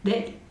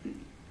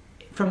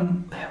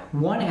 from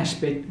one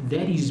aspect,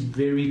 that is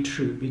very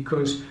true,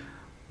 because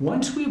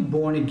once we're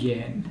born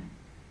again,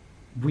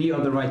 we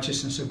are the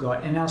righteousness of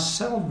God, and our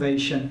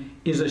salvation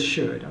is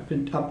assured up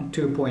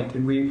to a point.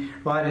 And we,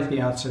 right at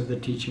the outset of the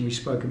teaching, we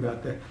spoke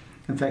about the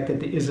fact that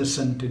there is a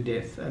sin to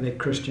death that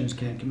Christians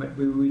can commit.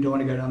 We don't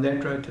want to go down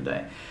that road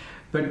today.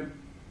 But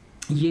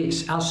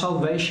yes, our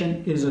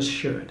salvation is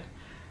assured.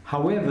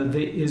 However,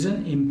 there is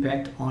an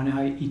impact on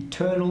our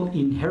eternal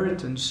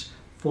inheritance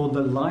for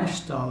the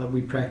lifestyle that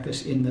we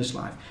practice in this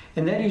life.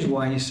 And that is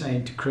why he's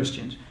saying to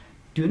Christians,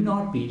 do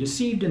not be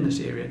deceived in this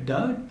area.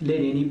 Don't let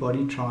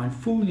anybody try and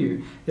fool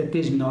you that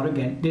there's not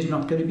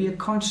going to be a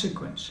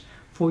consequence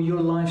for your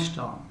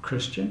lifestyle,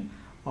 Christian,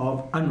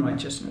 of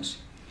unrighteousness.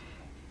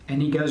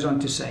 And he goes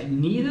on to say,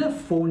 neither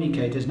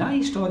fornicators. Now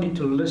he's starting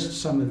to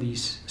list some of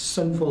these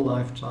sinful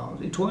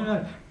lifestyles. It's talking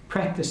about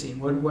practicing.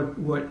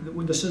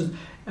 This is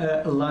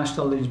a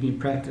lifestyle that is being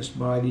practiced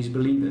by these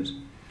believers.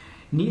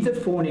 neither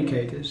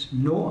fornicators,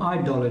 nor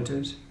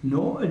idolaters,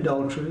 nor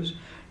adulterers,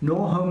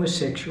 nor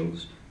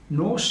homosexuals,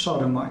 nor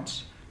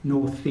sodomites,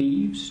 nor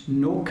thieves,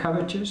 nor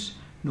covetous,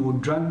 nor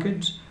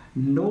drunkards,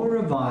 nor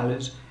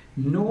revilers,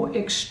 nor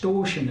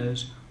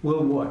extortioners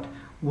will what?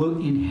 Will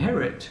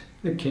inherit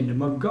the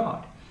kingdom of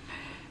God.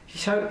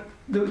 So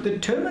the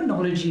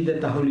terminology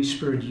that the Holy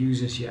Spirit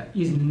uses here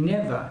is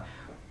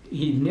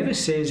he never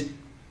says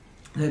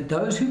that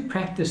those who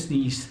practice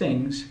these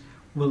things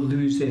will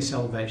lose their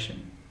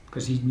salvation,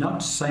 because he's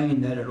not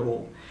saying that at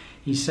all.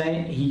 He's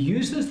saying, he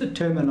uses the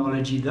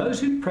terminology, those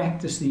who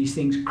practice these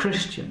things,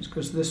 Christians,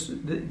 because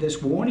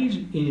this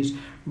warning is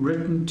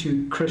written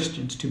to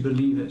Christians, to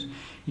believers.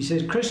 He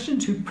says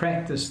Christians who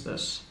practice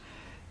this,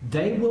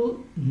 they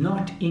will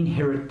not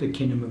inherit the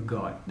kingdom of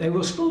God. They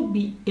will still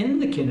be in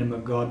the kingdom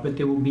of God, but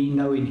there will be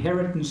no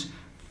inheritance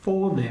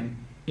for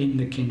them in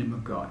the kingdom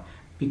of God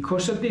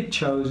because of their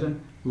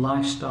chosen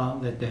lifestyle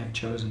that they have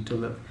chosen to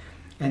live.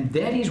 And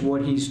that is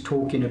what he's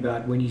talking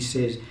about when he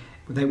says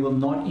they will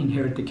not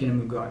inherit the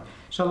kingdom of God.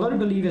 So a lot of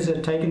believers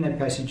have taken that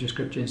passage of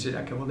scripture and said,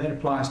 okay, well, that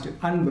applies to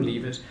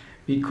unbelievers,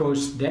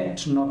 because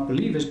that's not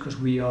believers, because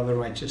we are the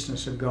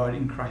righteousness of God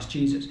in Christ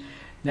Jesus.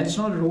 That's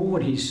not at all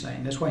what he's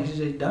saying. That's why he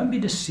says, don't be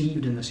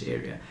deceived in this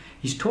area.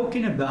 He's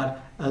talking about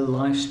a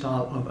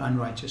lifestyle of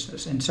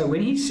unrighteousness. And so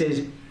when he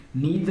says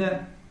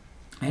neither,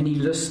 and he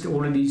lists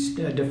all of these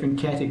different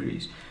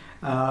categories,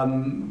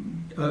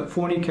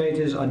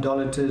 fornicators,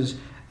 idolaters,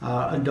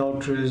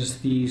 adulterers,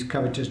 thieves,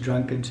 covetous,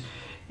 drunkards.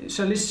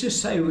 So let's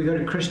just say we've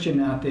got a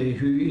Christian out there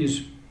who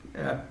is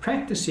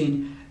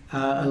practicing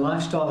a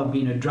lifestyle of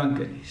being a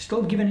drunkard. He's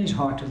still given his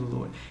heart to the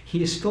Lord.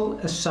 He is still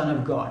a son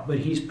of God, but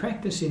he's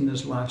practicing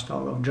this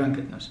lifestyle of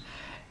drunkenness.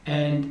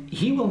 And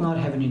he will not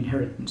have an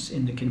inheritance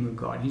in the kingdom of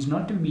God. He's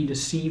not to be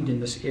deceived in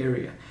this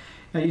area.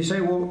 Now you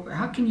say, well,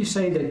 how can you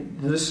say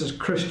that this is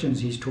Christians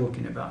he's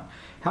talking about?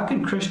 How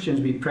can Christians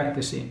be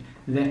practicing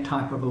that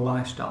type of a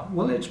lifestyle?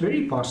 Well, it's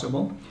very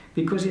possible,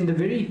 because in the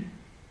very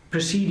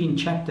preceding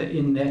chapter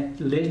in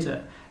that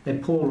letter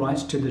that Paul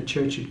writes to the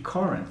church at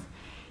Corinth,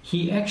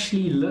 he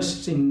actually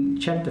lists in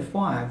chapter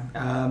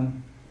 5,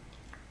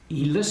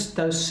 he lists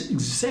those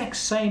exact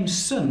same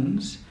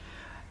sins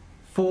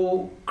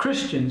for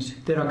Christians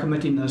that are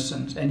committing those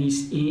sins. And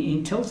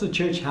he tells the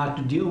church how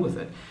to deal with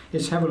it.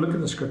 Let's have a look at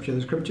the scripture.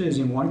 The scripture is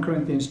in 1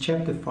 Corinthians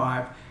chapter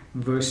 5,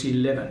 verse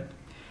 11.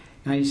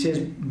 Now he says,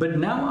 but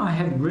now I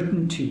have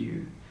written to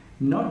you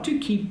not to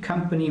keep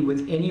company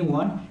with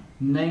anyone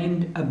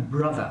named a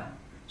brother.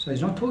 So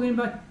he's not talking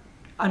about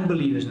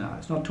unbelievers now.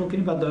 It's not talking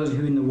about those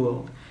who are in the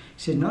world.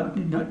 He said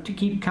not to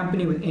keep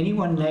company with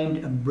anyone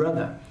named a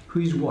brother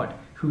who is what?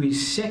 Who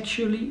is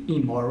sexually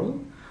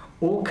immoral,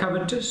 or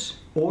covetous,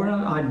 or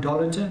an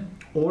idolater,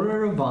 or a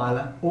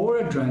reviler, or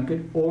a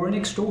drunkard, or an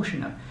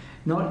extortioner,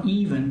 not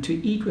even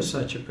to eat with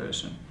such a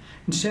person.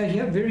 And so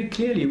here very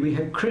clearly we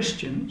have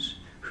Christians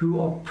who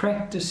are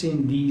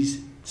practicing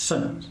these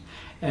sins.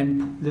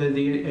 And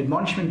the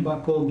admonishment by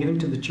Paul given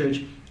to the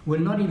church were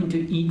not even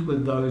to eat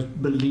with those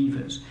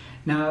believers.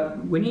 Now,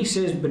 when he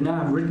says, but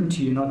now I've written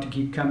to you not to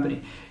keep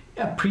company,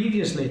 a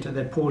previous letter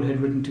that Paul had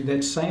written to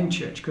that same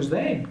church, because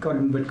they had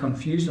gotten a bit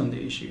confused on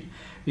the issue,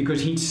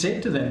 because he'd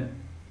said to them,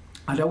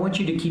 I don't want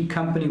you to keep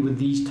company with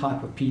these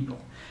type of people.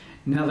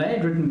 Now, they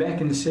had written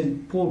back and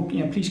said, Paul,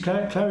 please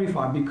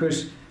clarify,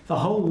 because the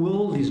whole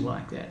world is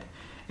like that.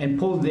 And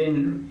Paul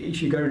then,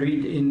 if you go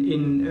read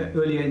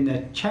earlier in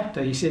that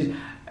chapter, he says,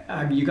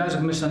 you guys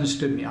have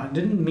misunderstood me. I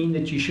didn't mean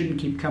that you shouldn't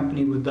keep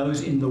company with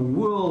those in the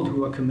world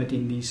who are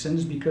committing these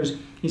sins, because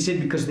he said,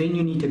 because then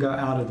you need to go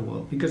out of the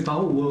world, because the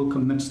whole world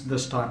commits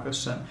this type of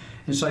sin.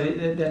 And so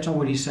that's not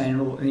what he's saying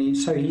at all. And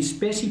so he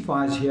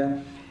specifies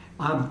here,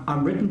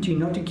 I've written to you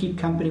not to keep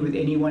company with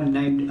anyone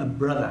named a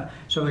brother.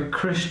 So a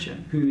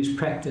Christian who is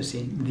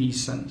practicing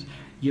these sins,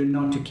 you're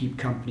not to keep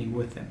company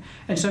with them.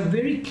 And so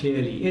very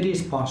clearly it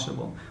is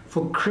possible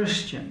for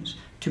Christians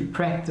to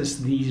practice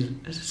these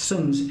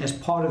sins as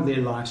part of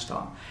their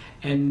lifestyle.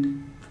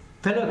 And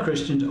fellow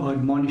Christians are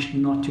admonished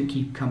not to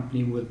keep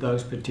company with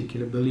those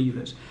particular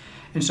believers.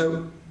 And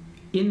so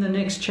in the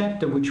next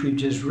chapter, which we've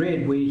just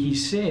read, where he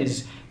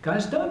says,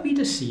 guys, don't be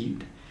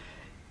deceived.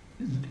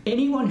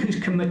 Anyone who's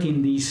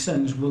committing these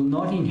sins will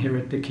not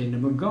inherit the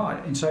kingdom of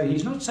God. And so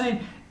he's not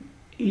saying,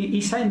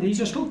 he's saying these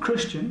are still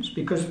Christians,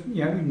 because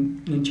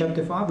in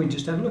chapter 5 we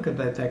just had a look at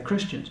that. They're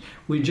Christians.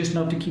 We're just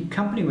not to keep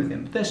company with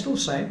them. But they're still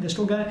saved. They're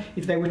still going.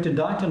 If they were to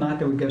die tonight,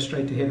 they would go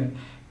straight to heaven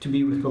to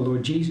be with the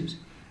Lord Jesus.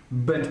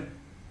 But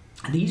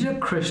these are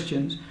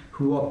Christians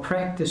who are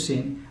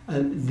practicing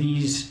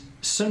these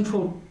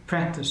sinful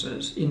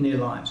practices in their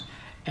lives.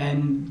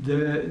 And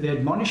the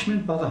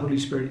admonishment by the Holy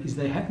Spirit is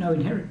they have no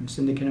inheritance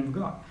in the kingdom of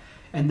God.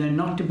 And they're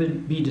not to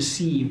be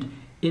deceived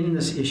in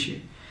this issue.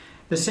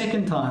 The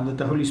second time that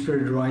the Holy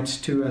Spirit writes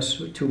to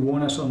us to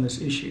warn us on this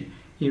issue,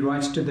 he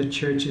writes to the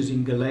churches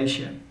in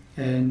Galatia.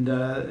 And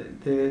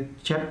the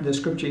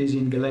scripture is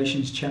in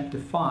Galatians chapter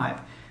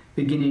 5,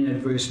 beginning at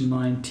verse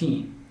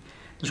 19.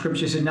 The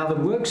scripture says, now the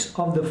works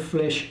of the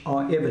flesh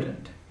are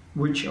evident,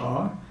 which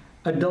are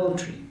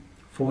adultery,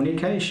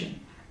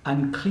 fornication,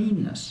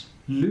 uncleanness,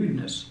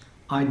 lewdness,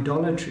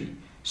 idolatry,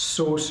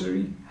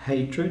 sorcery,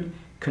 hatred,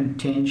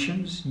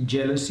 contentions,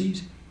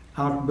 jealousies,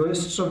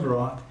 outbursts of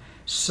wrath,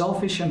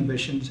 selfish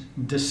ambitions,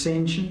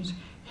 dissensions,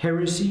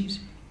 heresies,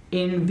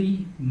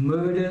 envy,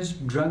 murders,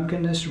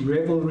 drunkenness,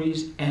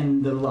 revelries,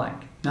 and the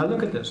like. Now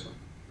look at this.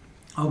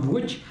 Of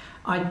which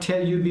I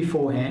tell you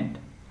beforehand,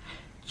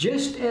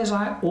 just as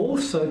I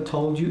also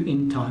told you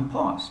in time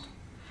past,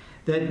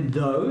 that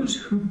those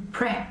who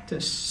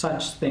practice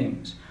such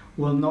things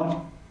will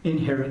not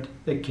inherit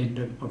the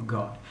kingdom of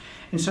God.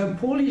 And so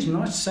Paul is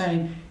not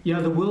saying,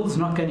 the world's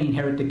not going to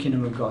inherit the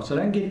kingdom of God. So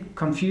don't get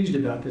confused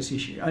about this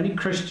issue. Only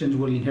Christians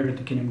will inherit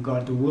the kingdom of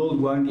God. The world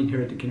won't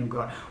inherit the kingdom of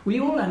God. We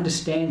all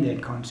understand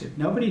that concept.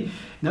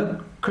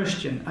 No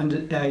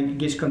Christian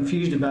gets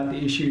confused about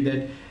the issue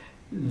that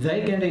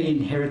they're going to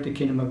inherit the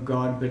kingdom of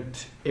God,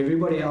 but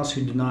everybody else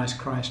who denies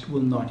Christ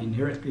will not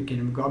inherit the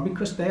kingdom of God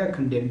because they are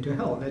condemned to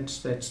hell.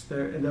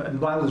 The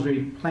Bible is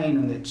very plain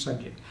on that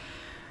subject.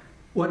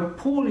 What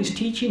Paul is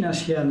teaching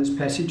us here in this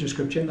passage of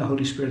Scripture, and the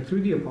Holy Spirit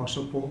through the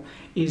Apostle Paul,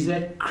 is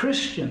that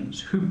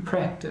Christians who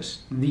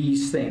practice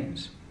these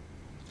things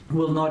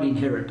will not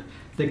inherit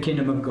the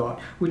kingdom of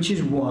God, which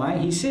is why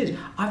he says,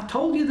 I've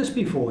told you this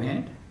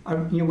beforehand.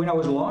 When I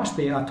was last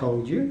there, I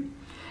told you.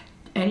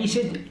 And he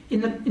said,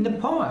 in the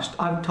past,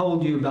 I've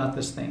told you about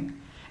this thing.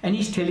 And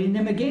he's telling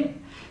them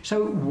again.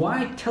 So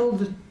why tell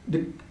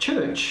the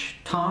church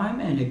time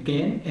and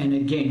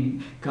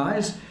again,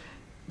 guys,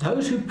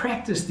 those who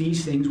practice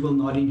these things will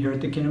not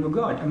inherit the kingdom of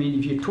God. I mean,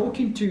 if you're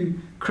talking to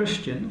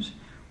Christians,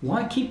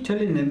 why keep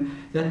telling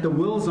them that the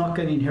world's not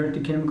going to inherit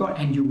the kingdom of God?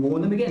 And you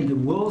warn them again, the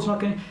world's not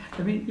going to.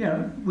 I mean,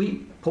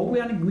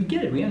 we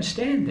get it. We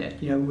understand that.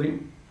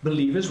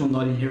 Believers will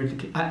not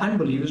inherit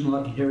unbelievers will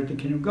not inherit the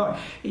kingdom of God,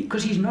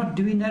 because he's not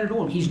doing that at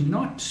all. He's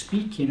not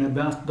speaking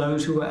about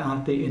those who are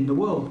out there in the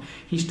world.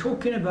 He's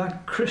talking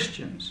about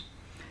Christians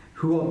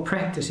who are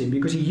practicing,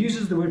 because he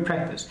uses the word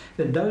practice,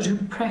 that those who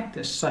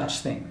practice such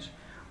things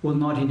will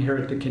not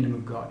inherit the kingdom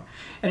of God.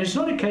 And it's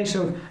not a case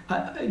of,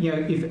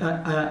 if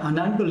an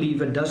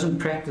unbeliever doesn't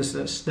practice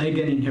this, they're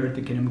going to inherit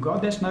the kingdom of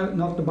God. That's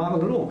not the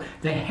Bible at all.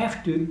 They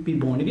have to be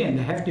born again.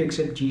 They have to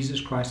accept Jesus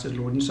Christ as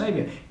Lord and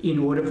Savior in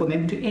order for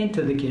them to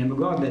enter the kingdom of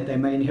God, that they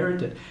may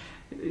inherit it.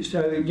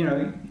 So,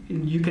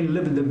 you can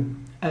live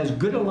as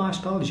good a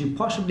lifestyle as you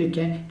possibly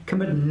can,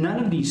 commit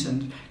none of these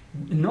sins,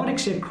 not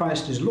accept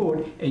Christ as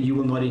Lord, and you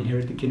will not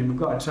inherit the kingdom of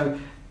God. So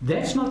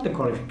that's not the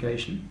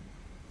qualification.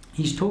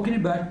 He's talking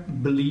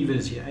about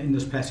believers here in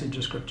this passage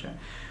of Scripture.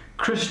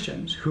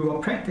 Christians who are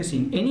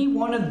practicing any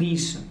one of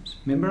these sins.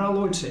 Remember our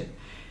Lord said,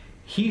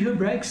 he who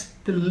breaks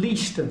the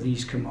least of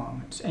these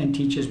commandments and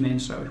teaches men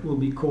so will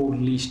be called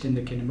least in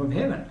the kingdom of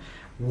heaven.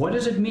 What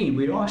does it mean?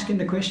 We're asking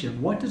the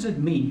question, what does it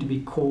mean to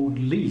be called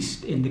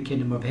least in the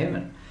kingdom of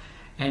heaven?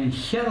 And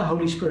here the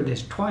Holy Spirit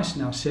has twice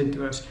now said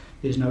to us,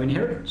 there's no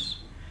inheritance.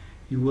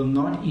 You will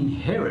not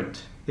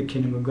inherit the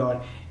kingdom of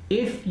God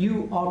if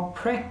you are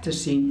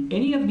practicing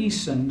any of these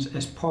sins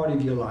as part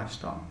of your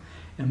lifestyle.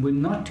 And we're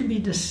not to be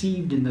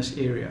deceived in this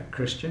area,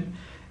 Christian,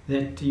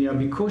 that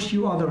because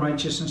you are the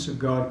righteousness of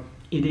God,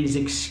 it is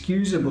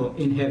excusable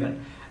in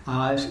heaven,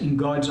 in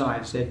God's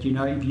eyes, that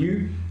if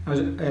you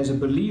as a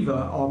believer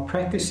are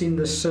practicing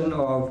the sin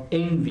of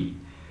envy,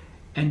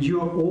 and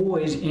you're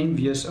always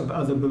envious of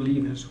other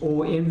believers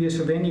or envious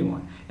of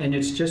anyone, and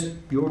it's just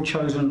your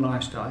chosen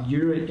lifestyle,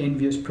 you're an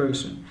envious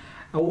person,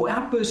 or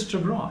outbursts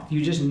of wrath,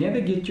 you just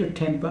never get your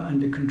temper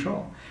under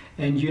control,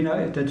 and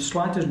at the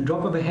slightest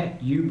drop of a hat,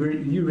 you're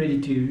ready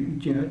to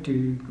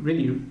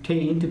really tear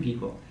into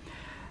people.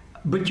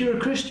 But you're a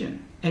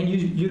Christian, and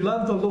you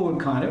love the Lord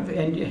kind of,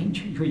 and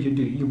you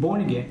do. You're born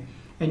again,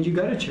 and you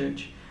go to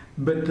church,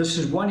 but this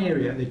is one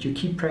area that you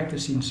keep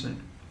practicing sin.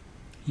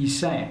 He's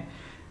saying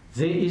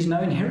there is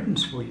no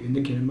inheritance for you in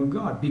the kingdom of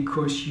God,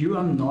 because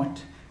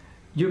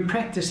you're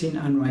practicing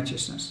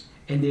unrighteousness,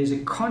 and there's a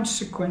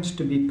consequence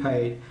to be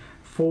paid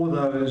for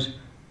those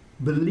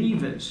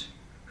believers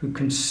who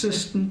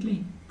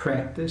consistently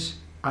practice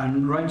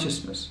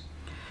unrighteousness.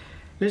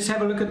 Let's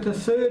have a look at the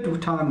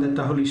third time that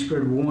the Holy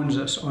Spirit warns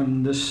us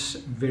on this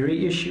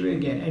very issue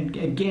again. And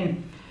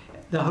again,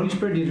 the Holy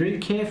Spirit is very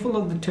careful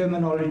of the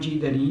terminology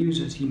that he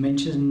uses. He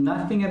mentions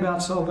nothing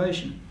about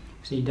salvation.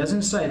 So he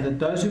doesn't say that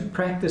those who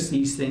practice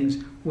these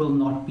things will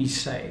not be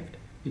saved,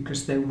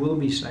 because they will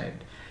be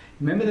saved.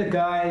 Remember the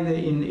guy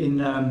in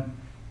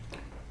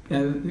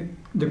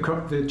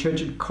the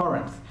church at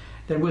Corinth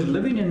that was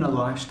living in a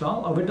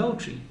lifestyle of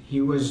adultery.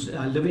 He was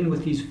living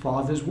with his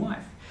father's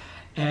wife,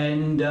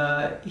 and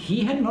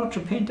he had not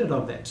repented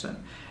of that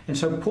sin. And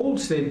so Paul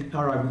said,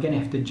 all right, we're going to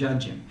have to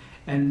judge him.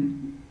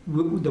 And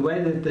the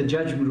way that the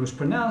judgment was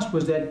pronounced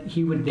was that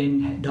he would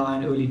then die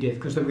an early death,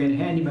 because they were going to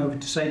hand him over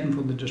to Satan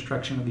for the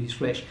destruction of his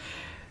flesh.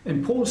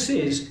 And Paul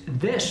says,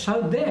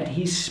 so that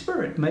his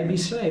spirit may be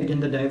saved in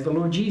the day of the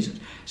Lord Jesus.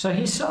 So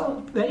his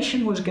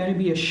salvation was going to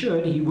be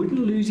assured. He wouldn't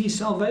lose his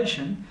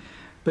salvation,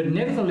 but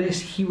nevertheless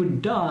he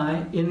would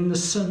die in the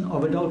sin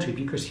of adultery,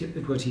 because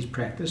it was his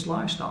practiced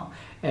lifestyle.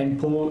 And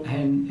Paul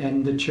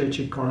and the church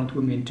at Corinth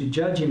were meant to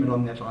judge him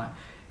along that line.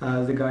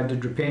 The guy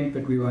did repent,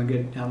 but we won't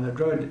get down that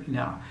road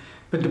now.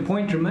 But the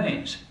point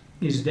remains,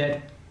 is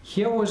that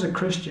here was a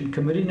Christian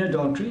committing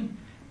adultery,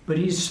 but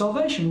his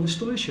salvation was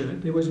still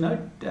assured. There was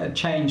no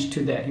change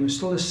to that. He was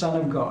still a son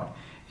of God.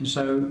 And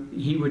so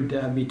he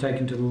would be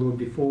taken to the Lord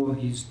before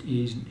his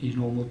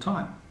normal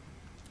time.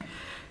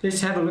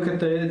 Let's have a look at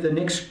the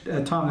next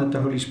time that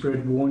the Holy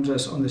Spirit warns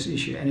us on this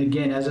issue. And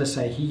again, as I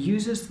say, he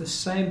uses the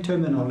same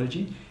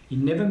terminology. He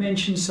never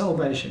mentions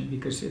salvation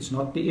because it's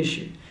not the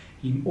issue.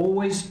 He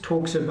always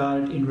talks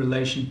about it in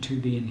relation to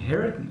the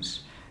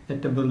inheritance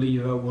that the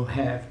believer will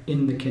have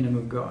in the kingdom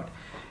of God.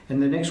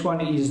 And the next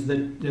one is the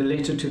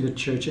letter to the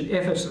church at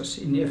Ephesus.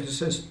 In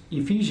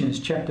Ephesians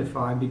chapter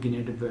 5,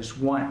 beginning at verse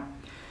 1.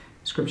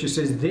 Scripture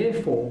says,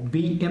 "Therefore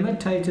be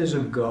imitators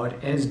of God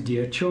as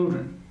dear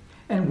children,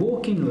 and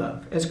walk in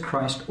love, as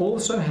Christ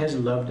also has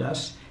loved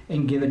us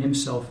and given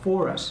himself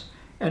for us,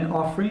 an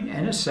offering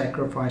and a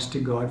sacrifice to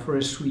God for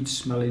a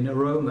sweet-smelling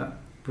aroma."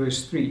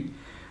 Verse 3,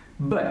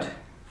 "But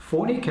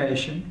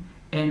fornication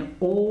and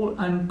all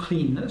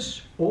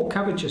uncleanness or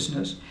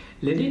covetousness,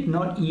 let it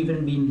not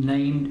even be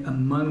named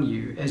among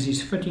you, as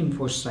is fitting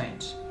for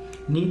saints.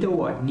 Neither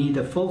what?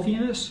 Neither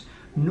filthiness,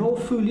 nor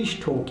foolish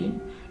talking,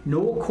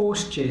 nor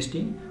coarse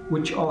jesting,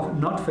 which are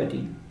not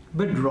fitting,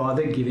 but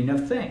rather giving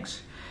of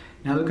thanks."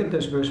 Now look at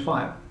this, verse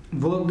 5.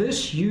 "For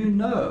this you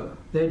know,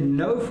 that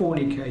no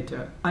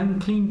fornicator,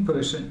 unclean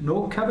person,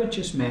 nor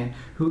covetous man,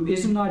 who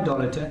is an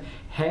idolater,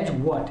 has"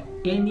 what?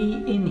 "Any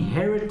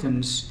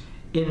inheritance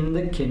in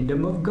the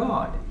kingdom of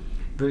God."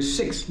 Verse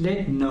 6,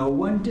 "Let no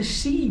one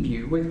deceive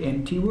you with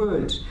empty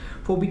words,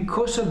 for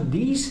because of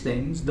these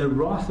things the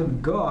wrath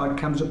of God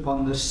comes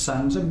upon the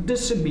sons of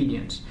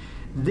disobedience.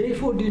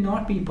 Therefore do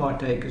not be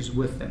partakers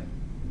with them."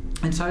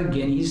 And so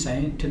again he's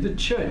saying to the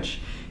church,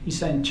 he's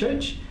saying,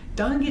 church,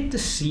 don't get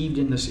deceived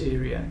in this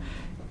area.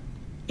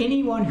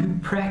 Anyone who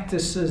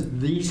practices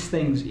these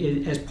things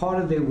as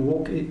part of their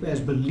walk as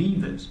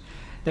believers,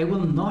 they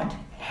will not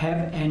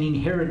have an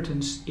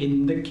inheritance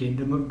in the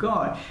kingdom of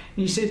God. And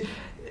he says,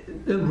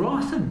 the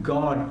wrath of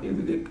God,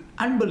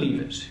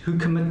 unbelievers who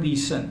commit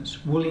these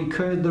sins will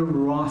incur the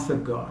wrath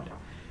of God.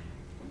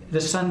 The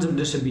sons of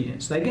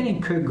disobedience, they're going to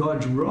incur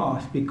God's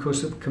wrath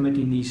because of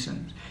committing these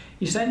sins.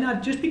 He's saying, now,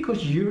 just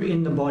because you're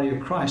in the body of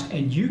Christ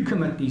and you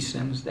commit these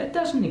sins, that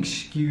doesn't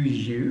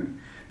excuse you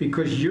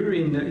because you're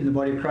in the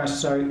body of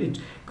Christ. So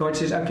God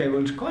says, okay,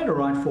 well, it's quite all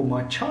right for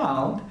my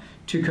child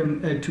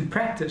to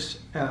practice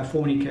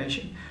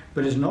fornication,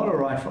 but it's not all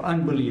right for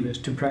unbelievers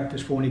to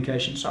practice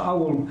fornication. So I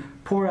will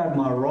pour out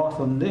my wrath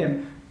on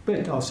them,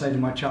 but I'll say to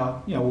my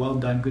child, well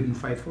done, good and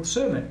faithful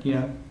servant.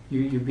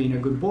 You've been a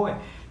good boy.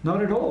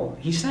 Not at all.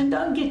 He's saying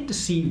don't get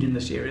deceived in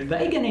this area.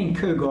 They're going to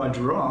incur God's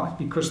wrath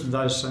because of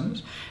those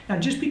sins. Now,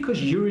 just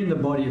because you're in the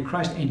body of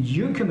Christ and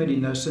you're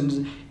committing those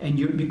sins,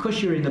 and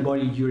because you're in the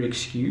body, you're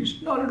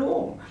excused. Not at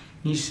all.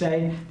 He's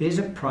saying there's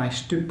a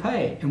price to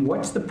pay. And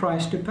what's the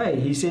price to pay?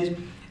 He says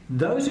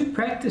those who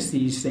practice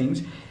these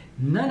things,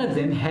 none of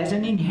them has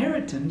an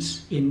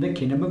inheritance in the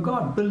kingdom of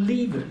God.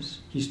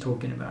 Believers, he's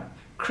talking about.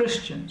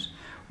 Christians.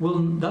 Well,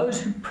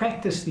 those who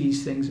practice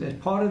these things as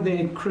part of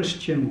their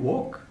Christian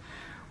walk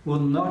will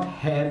not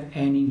have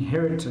an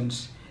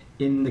inheritance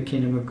in the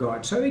kingdom of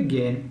God. So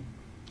again,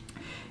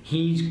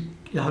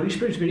 the Holy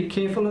Spirit is very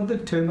careful of the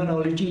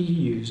terminology he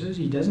uses.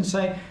 He doesn't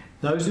say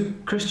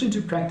Christians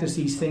who practice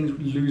these things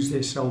lose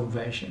their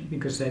salvation,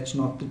 because that's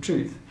not the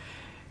truth.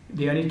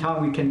 The only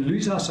time we can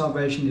lose our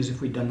salvation is if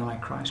we deny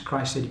Christ.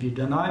 Christ said, if you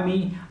deny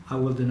me, I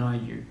will deny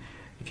you.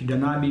 If you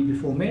deny me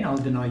before men, I'll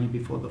deny you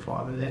before the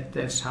Father.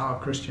 That's how a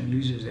Christian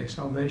loses their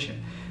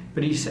salvation.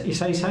 But he's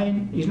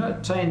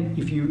not saying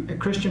if a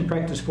Christian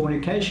practice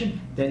fornication,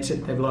 that's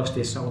it, they've lost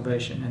their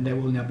salvation and they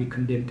will now be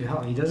condemned to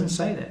hell. He doesn't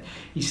say that.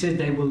 He said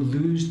they will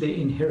lose their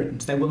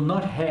inheritance. They will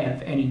not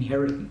have an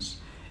inheritance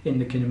in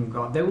the kingdom of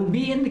God. They will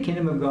be in the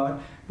kingdom of God,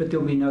 but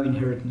there will be no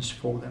inheritance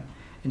for them.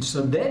 And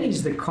so that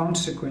is the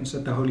consequence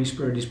that the Holy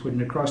Spirit is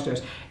putting across to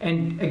us.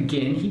 And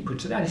again, he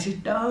puts it out. He says,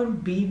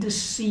 don't be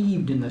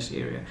deceived in this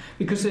area.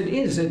 Because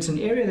it's an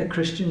area that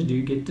Christians do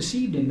get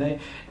deceived in.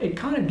 It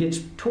kind of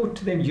gets taught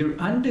to them,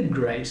 you're under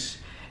grace.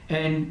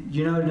 And,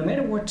 no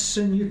matter what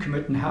sin you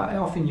commit and how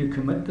often you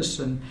commit the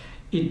sin,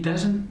 it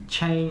doesn't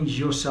change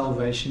your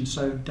salvation.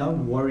 So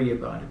don't worry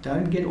about it.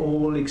 Don't get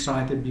all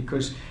excited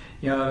because,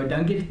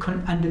 don't get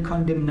under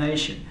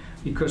condemnation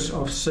because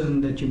of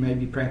sin that you may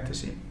be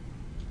practicing.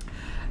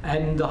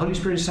 And the Holy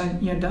Spirit is saying,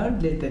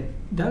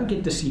 don't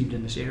get deceived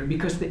in this area,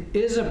 because there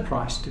is a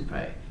price to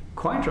pay.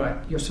 Quite right,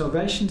 your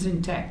salvation's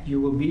intact. You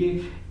will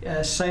be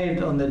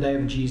saved on the day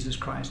of Jesus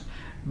Christ.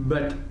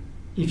 But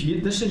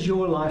if this is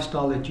your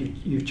lifestyle that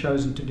you've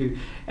chosen to do,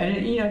 and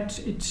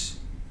it's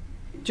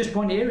just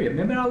one area.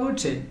 Remember our Lord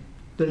said,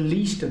 the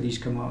least of these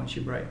commandments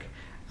you break,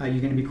 you're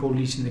going to be called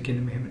least in the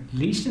kingdom of heaven.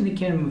 Least in the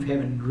kingdom of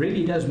heaven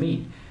really does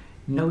mean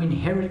no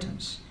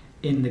inheritance.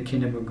 in the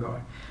kingdom of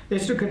God.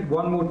 Let's look at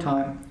one more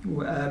time.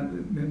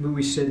 Remember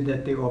we said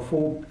that there are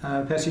 4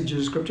 passages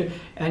of Scripture,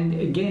 and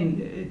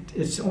again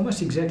it's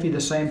almost exactly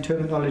the same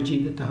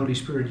terminology that the Holy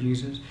Spirit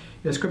uses.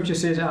 The Scripture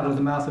says, out of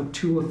the mouth of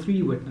 2 or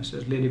 3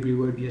 witnesses let every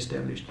word be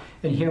established.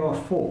 And here are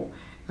 4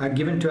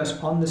 given to us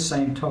on the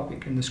same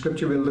topic. And the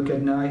Scripture we'll look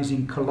at now is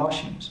in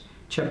Colossians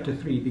chapter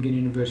 3,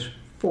 beginning in verse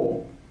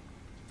 4.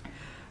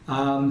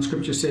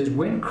 Scripture says,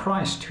 when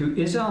Christ, who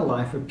is our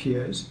life,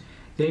 appears,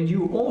 then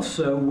you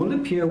also will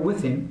appear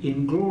with him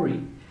in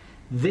glory.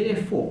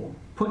 Therefore,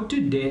 put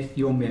to death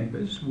your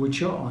members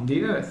which are on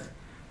the earth: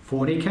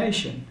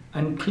 fornication,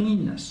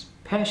 uncleanness,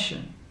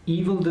 passion,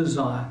 evil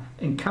desire,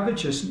 and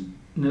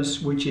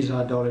covetousness, which is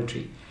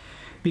idolatry.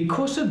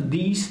 Because of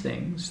these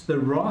things, the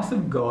wrath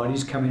of God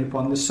is coming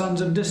upon the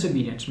sons of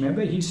disobedience.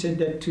 Remember, he said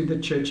that to the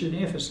church in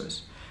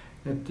Ephesus.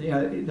 That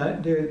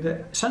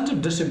the sons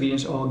of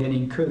disobedience are going to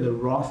incur the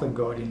wrath of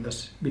God in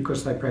this,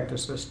 because they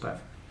practice this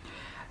stuff.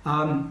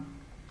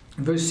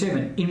 Verse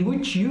 7, in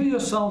which you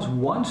yourselves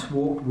once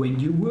walked when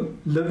you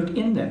lived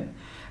in them.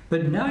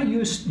 But now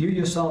you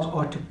yourselves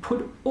are to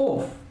put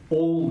off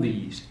all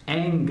these: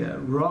 anger,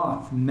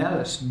 wrath,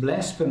 malice,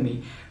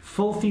 blasphemy,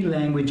 filthy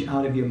language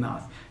out of your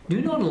mouth.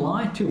 Do not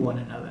lie to one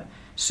another,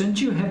 since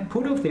you have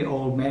put off the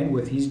old man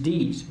with his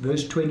deeds.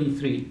 Verse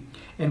 23,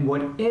 and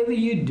whatever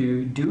you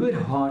do, do it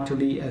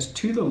heartily as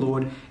to the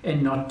Lord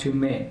and not to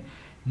men,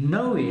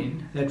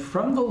 knowing that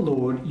from the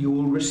Lord you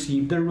will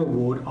receive the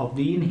reward of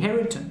the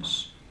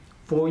inheritance,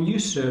 for you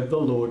serve the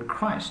Lord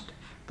Christ.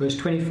 Verse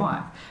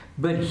 25,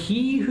 but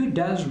he who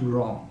does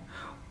wrong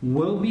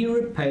will be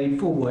repaid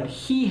for what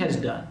he has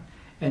done,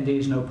 and there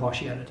is no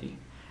partiality.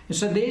 And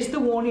so there's the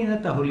warning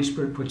that the Holy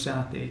Spirit puts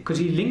out there, because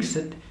he links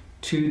it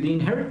to the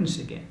inheritance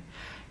again.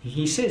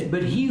 He says,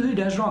 but he who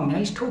does wrong. Now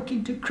he's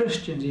talking to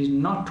Christians. He's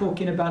not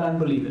talking about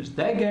unbelievers.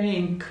 They're going to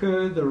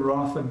incur the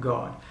wrath of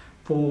God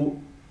for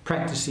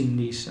practicing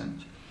these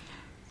sins.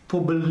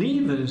 For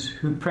believers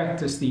who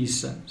practice these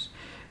sins,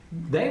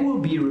 they will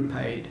be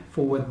repaid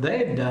for what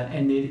they have done.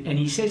 And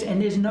he says,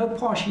 and there's no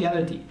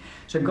partiality.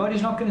 So God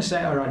is not going to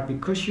say, all right,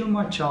 because you're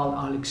my child,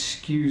 I'll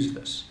excuse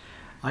this.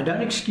 I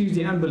don't excuse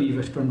the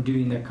unbelievers from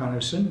doing that kind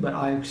of sin, but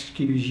I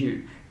excuse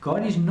you.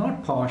 God is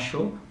not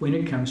partial when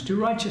it comes to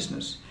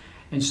righteousness.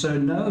 And so,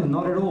 no,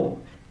 not at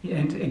all.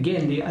 And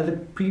again, the other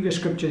previous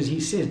scriptures, he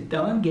says,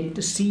 don't get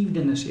deceived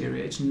in this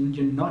area.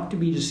 You're not to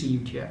be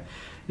deceived here.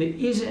 There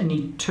is an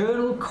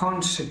eternal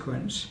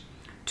consequence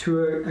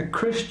to a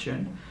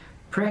Christian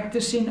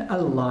practicing a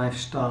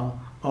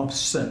lifestyle of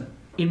sin,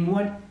 in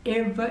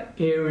whatever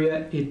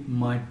area it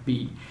might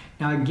be.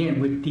 Now again,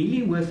 we're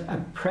dealing with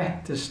a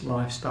practiced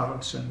lifestyle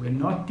of sin. We're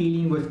not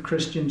dealing with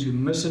Christians who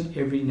miss it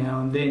every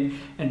now and then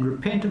and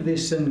repent of their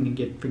sin and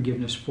get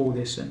forgiveness for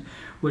their sin.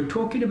 We're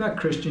talking about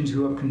Christians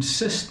who are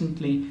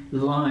consistently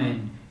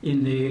lying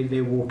in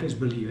their walk as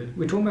believers.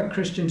 We're talking about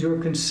Christians who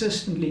are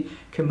consistently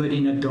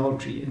committing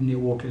adultery in their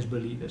walk as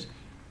believers.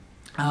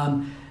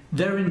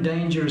 They're in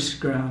dangerous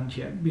ground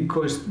here,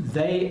 because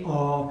they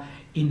are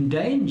in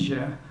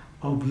danger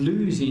of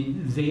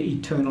losing their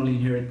eternal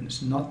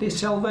inheritance, not their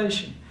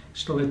salvation.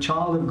 Still a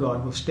child of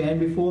God will stand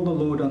before the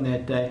Lord on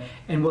that day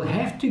and will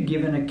have to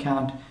give an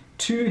account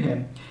to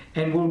him,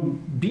 and will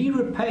be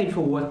repaid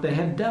for what they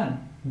have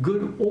done,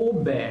 good or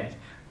bad.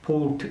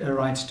 Paul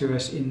writes to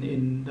us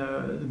in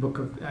the book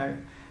of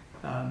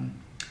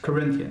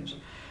Corinthians.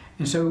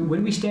 And so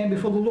when we stand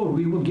before the Lord,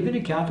 we will give an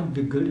account of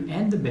the good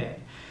and the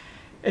bad.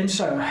 And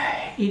so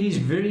it is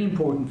very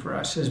important for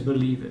us as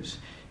believers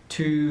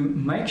to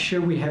make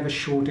sure we have a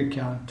short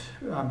account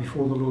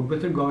before the Lord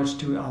with regards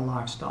to our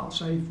lifestyle.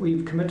 So if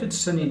we've committed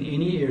sin in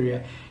any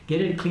area, get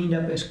it cleaned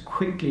up as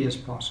quickly as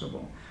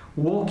possible.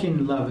 Walk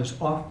in love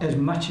as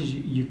much as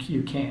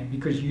you can,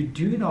 because you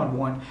do not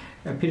want,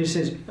 Peter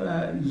says,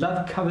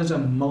 love covers a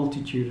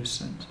multitude of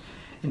sins.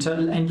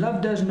 And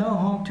love does no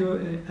harm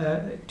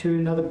to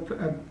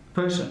another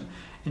person.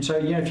 And so,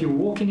 if you're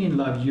walking in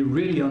love, you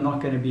really are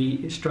not going to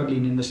be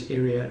struggling in this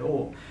area at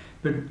all.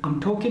 But I'm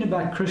talking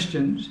about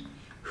Christians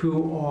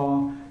who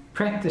are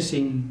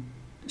practicing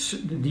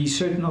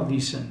certain of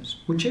these sins,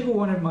 whichever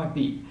one it might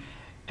be,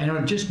 and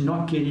are just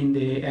not getting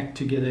their act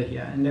together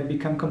here, and they've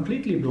become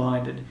completely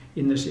blinded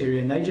in this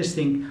area, and they just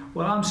think,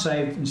 well, I'm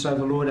saved, and so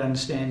the Lord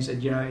understands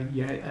that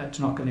it's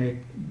not going to,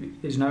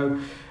 there's no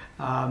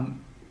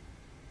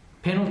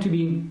penalty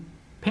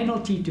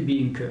to be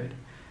incurred.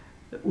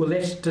 Well,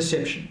 that's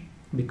deception,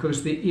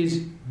 because there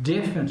is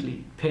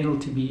definitely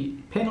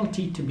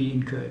penalty to be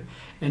incurred,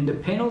 and the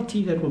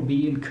penalty that will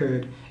be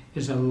incurred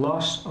is a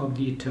loss of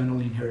the eternal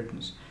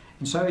inheritance.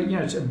 And so,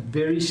 it's a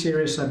very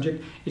serious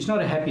subject. It's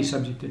not a happy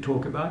subject to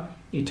talk about,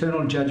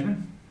 eternal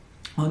judgment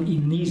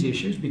in these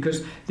issues,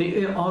 because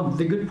there are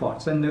the good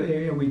parts,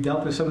 and we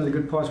dealt with some of the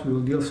good parts. We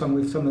will deal with some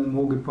of the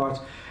more good parts.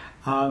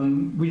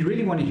 We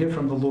really want to hear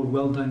from the Lord,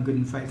 well done, good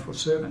and faithful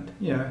servant,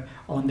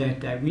 on that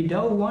day. We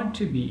don't want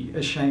to be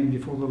ashamed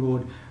before the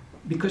Lord,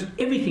 because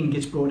everything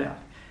gets brought out.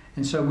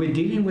 And so we're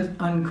dealing with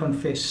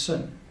unconfessed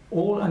sin.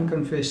 All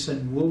unconfessed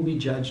sin will be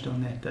judged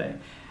on that day.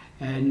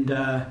 And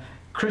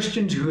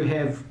Christians who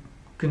have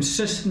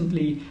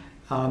consistently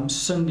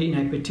sinned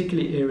in a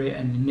particular area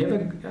and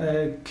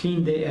never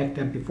cleaned their act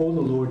up before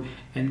the Lord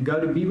and go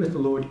to be with the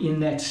Lord in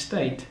that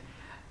state,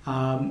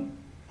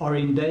 are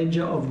in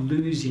danger of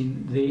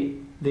losing the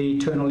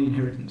eternal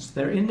inheritance.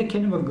 They're in the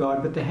kingdom of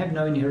God, but they have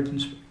no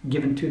inheritance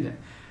given to them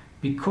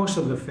because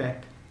of the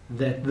fact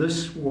that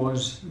this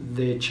was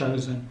their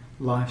chosen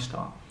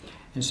lifestyle.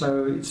 And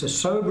so it's a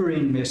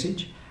sobering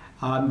message.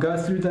 Go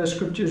through those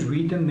scriptures,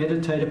 read them,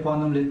 meditate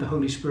upon them, let the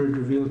Holy Spirit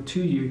reveal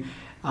to you.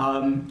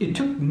 It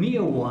took me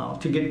a while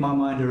to get my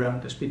mind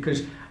around this,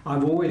 because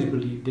I've always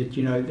believed that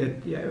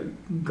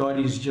God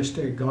is just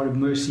a God of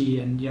mercy,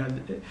 and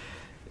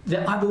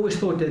I've always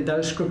thought that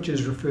those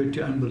scriptures referred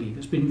to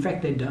unbelievers, but in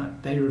fact they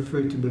don't. They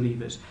refer to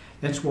believers.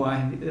 That's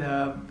why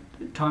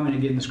time and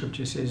again the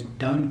scripture says,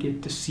 don't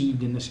get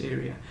deceived in this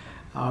area,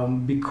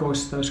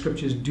 because those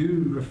scriptures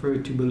do refer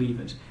to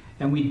believers,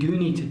 and we do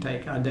need to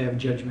take our day of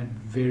judgment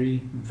very,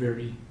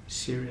 very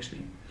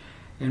seriously.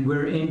 And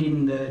we're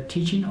ending the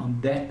teaching on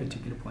that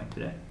particular point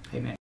today.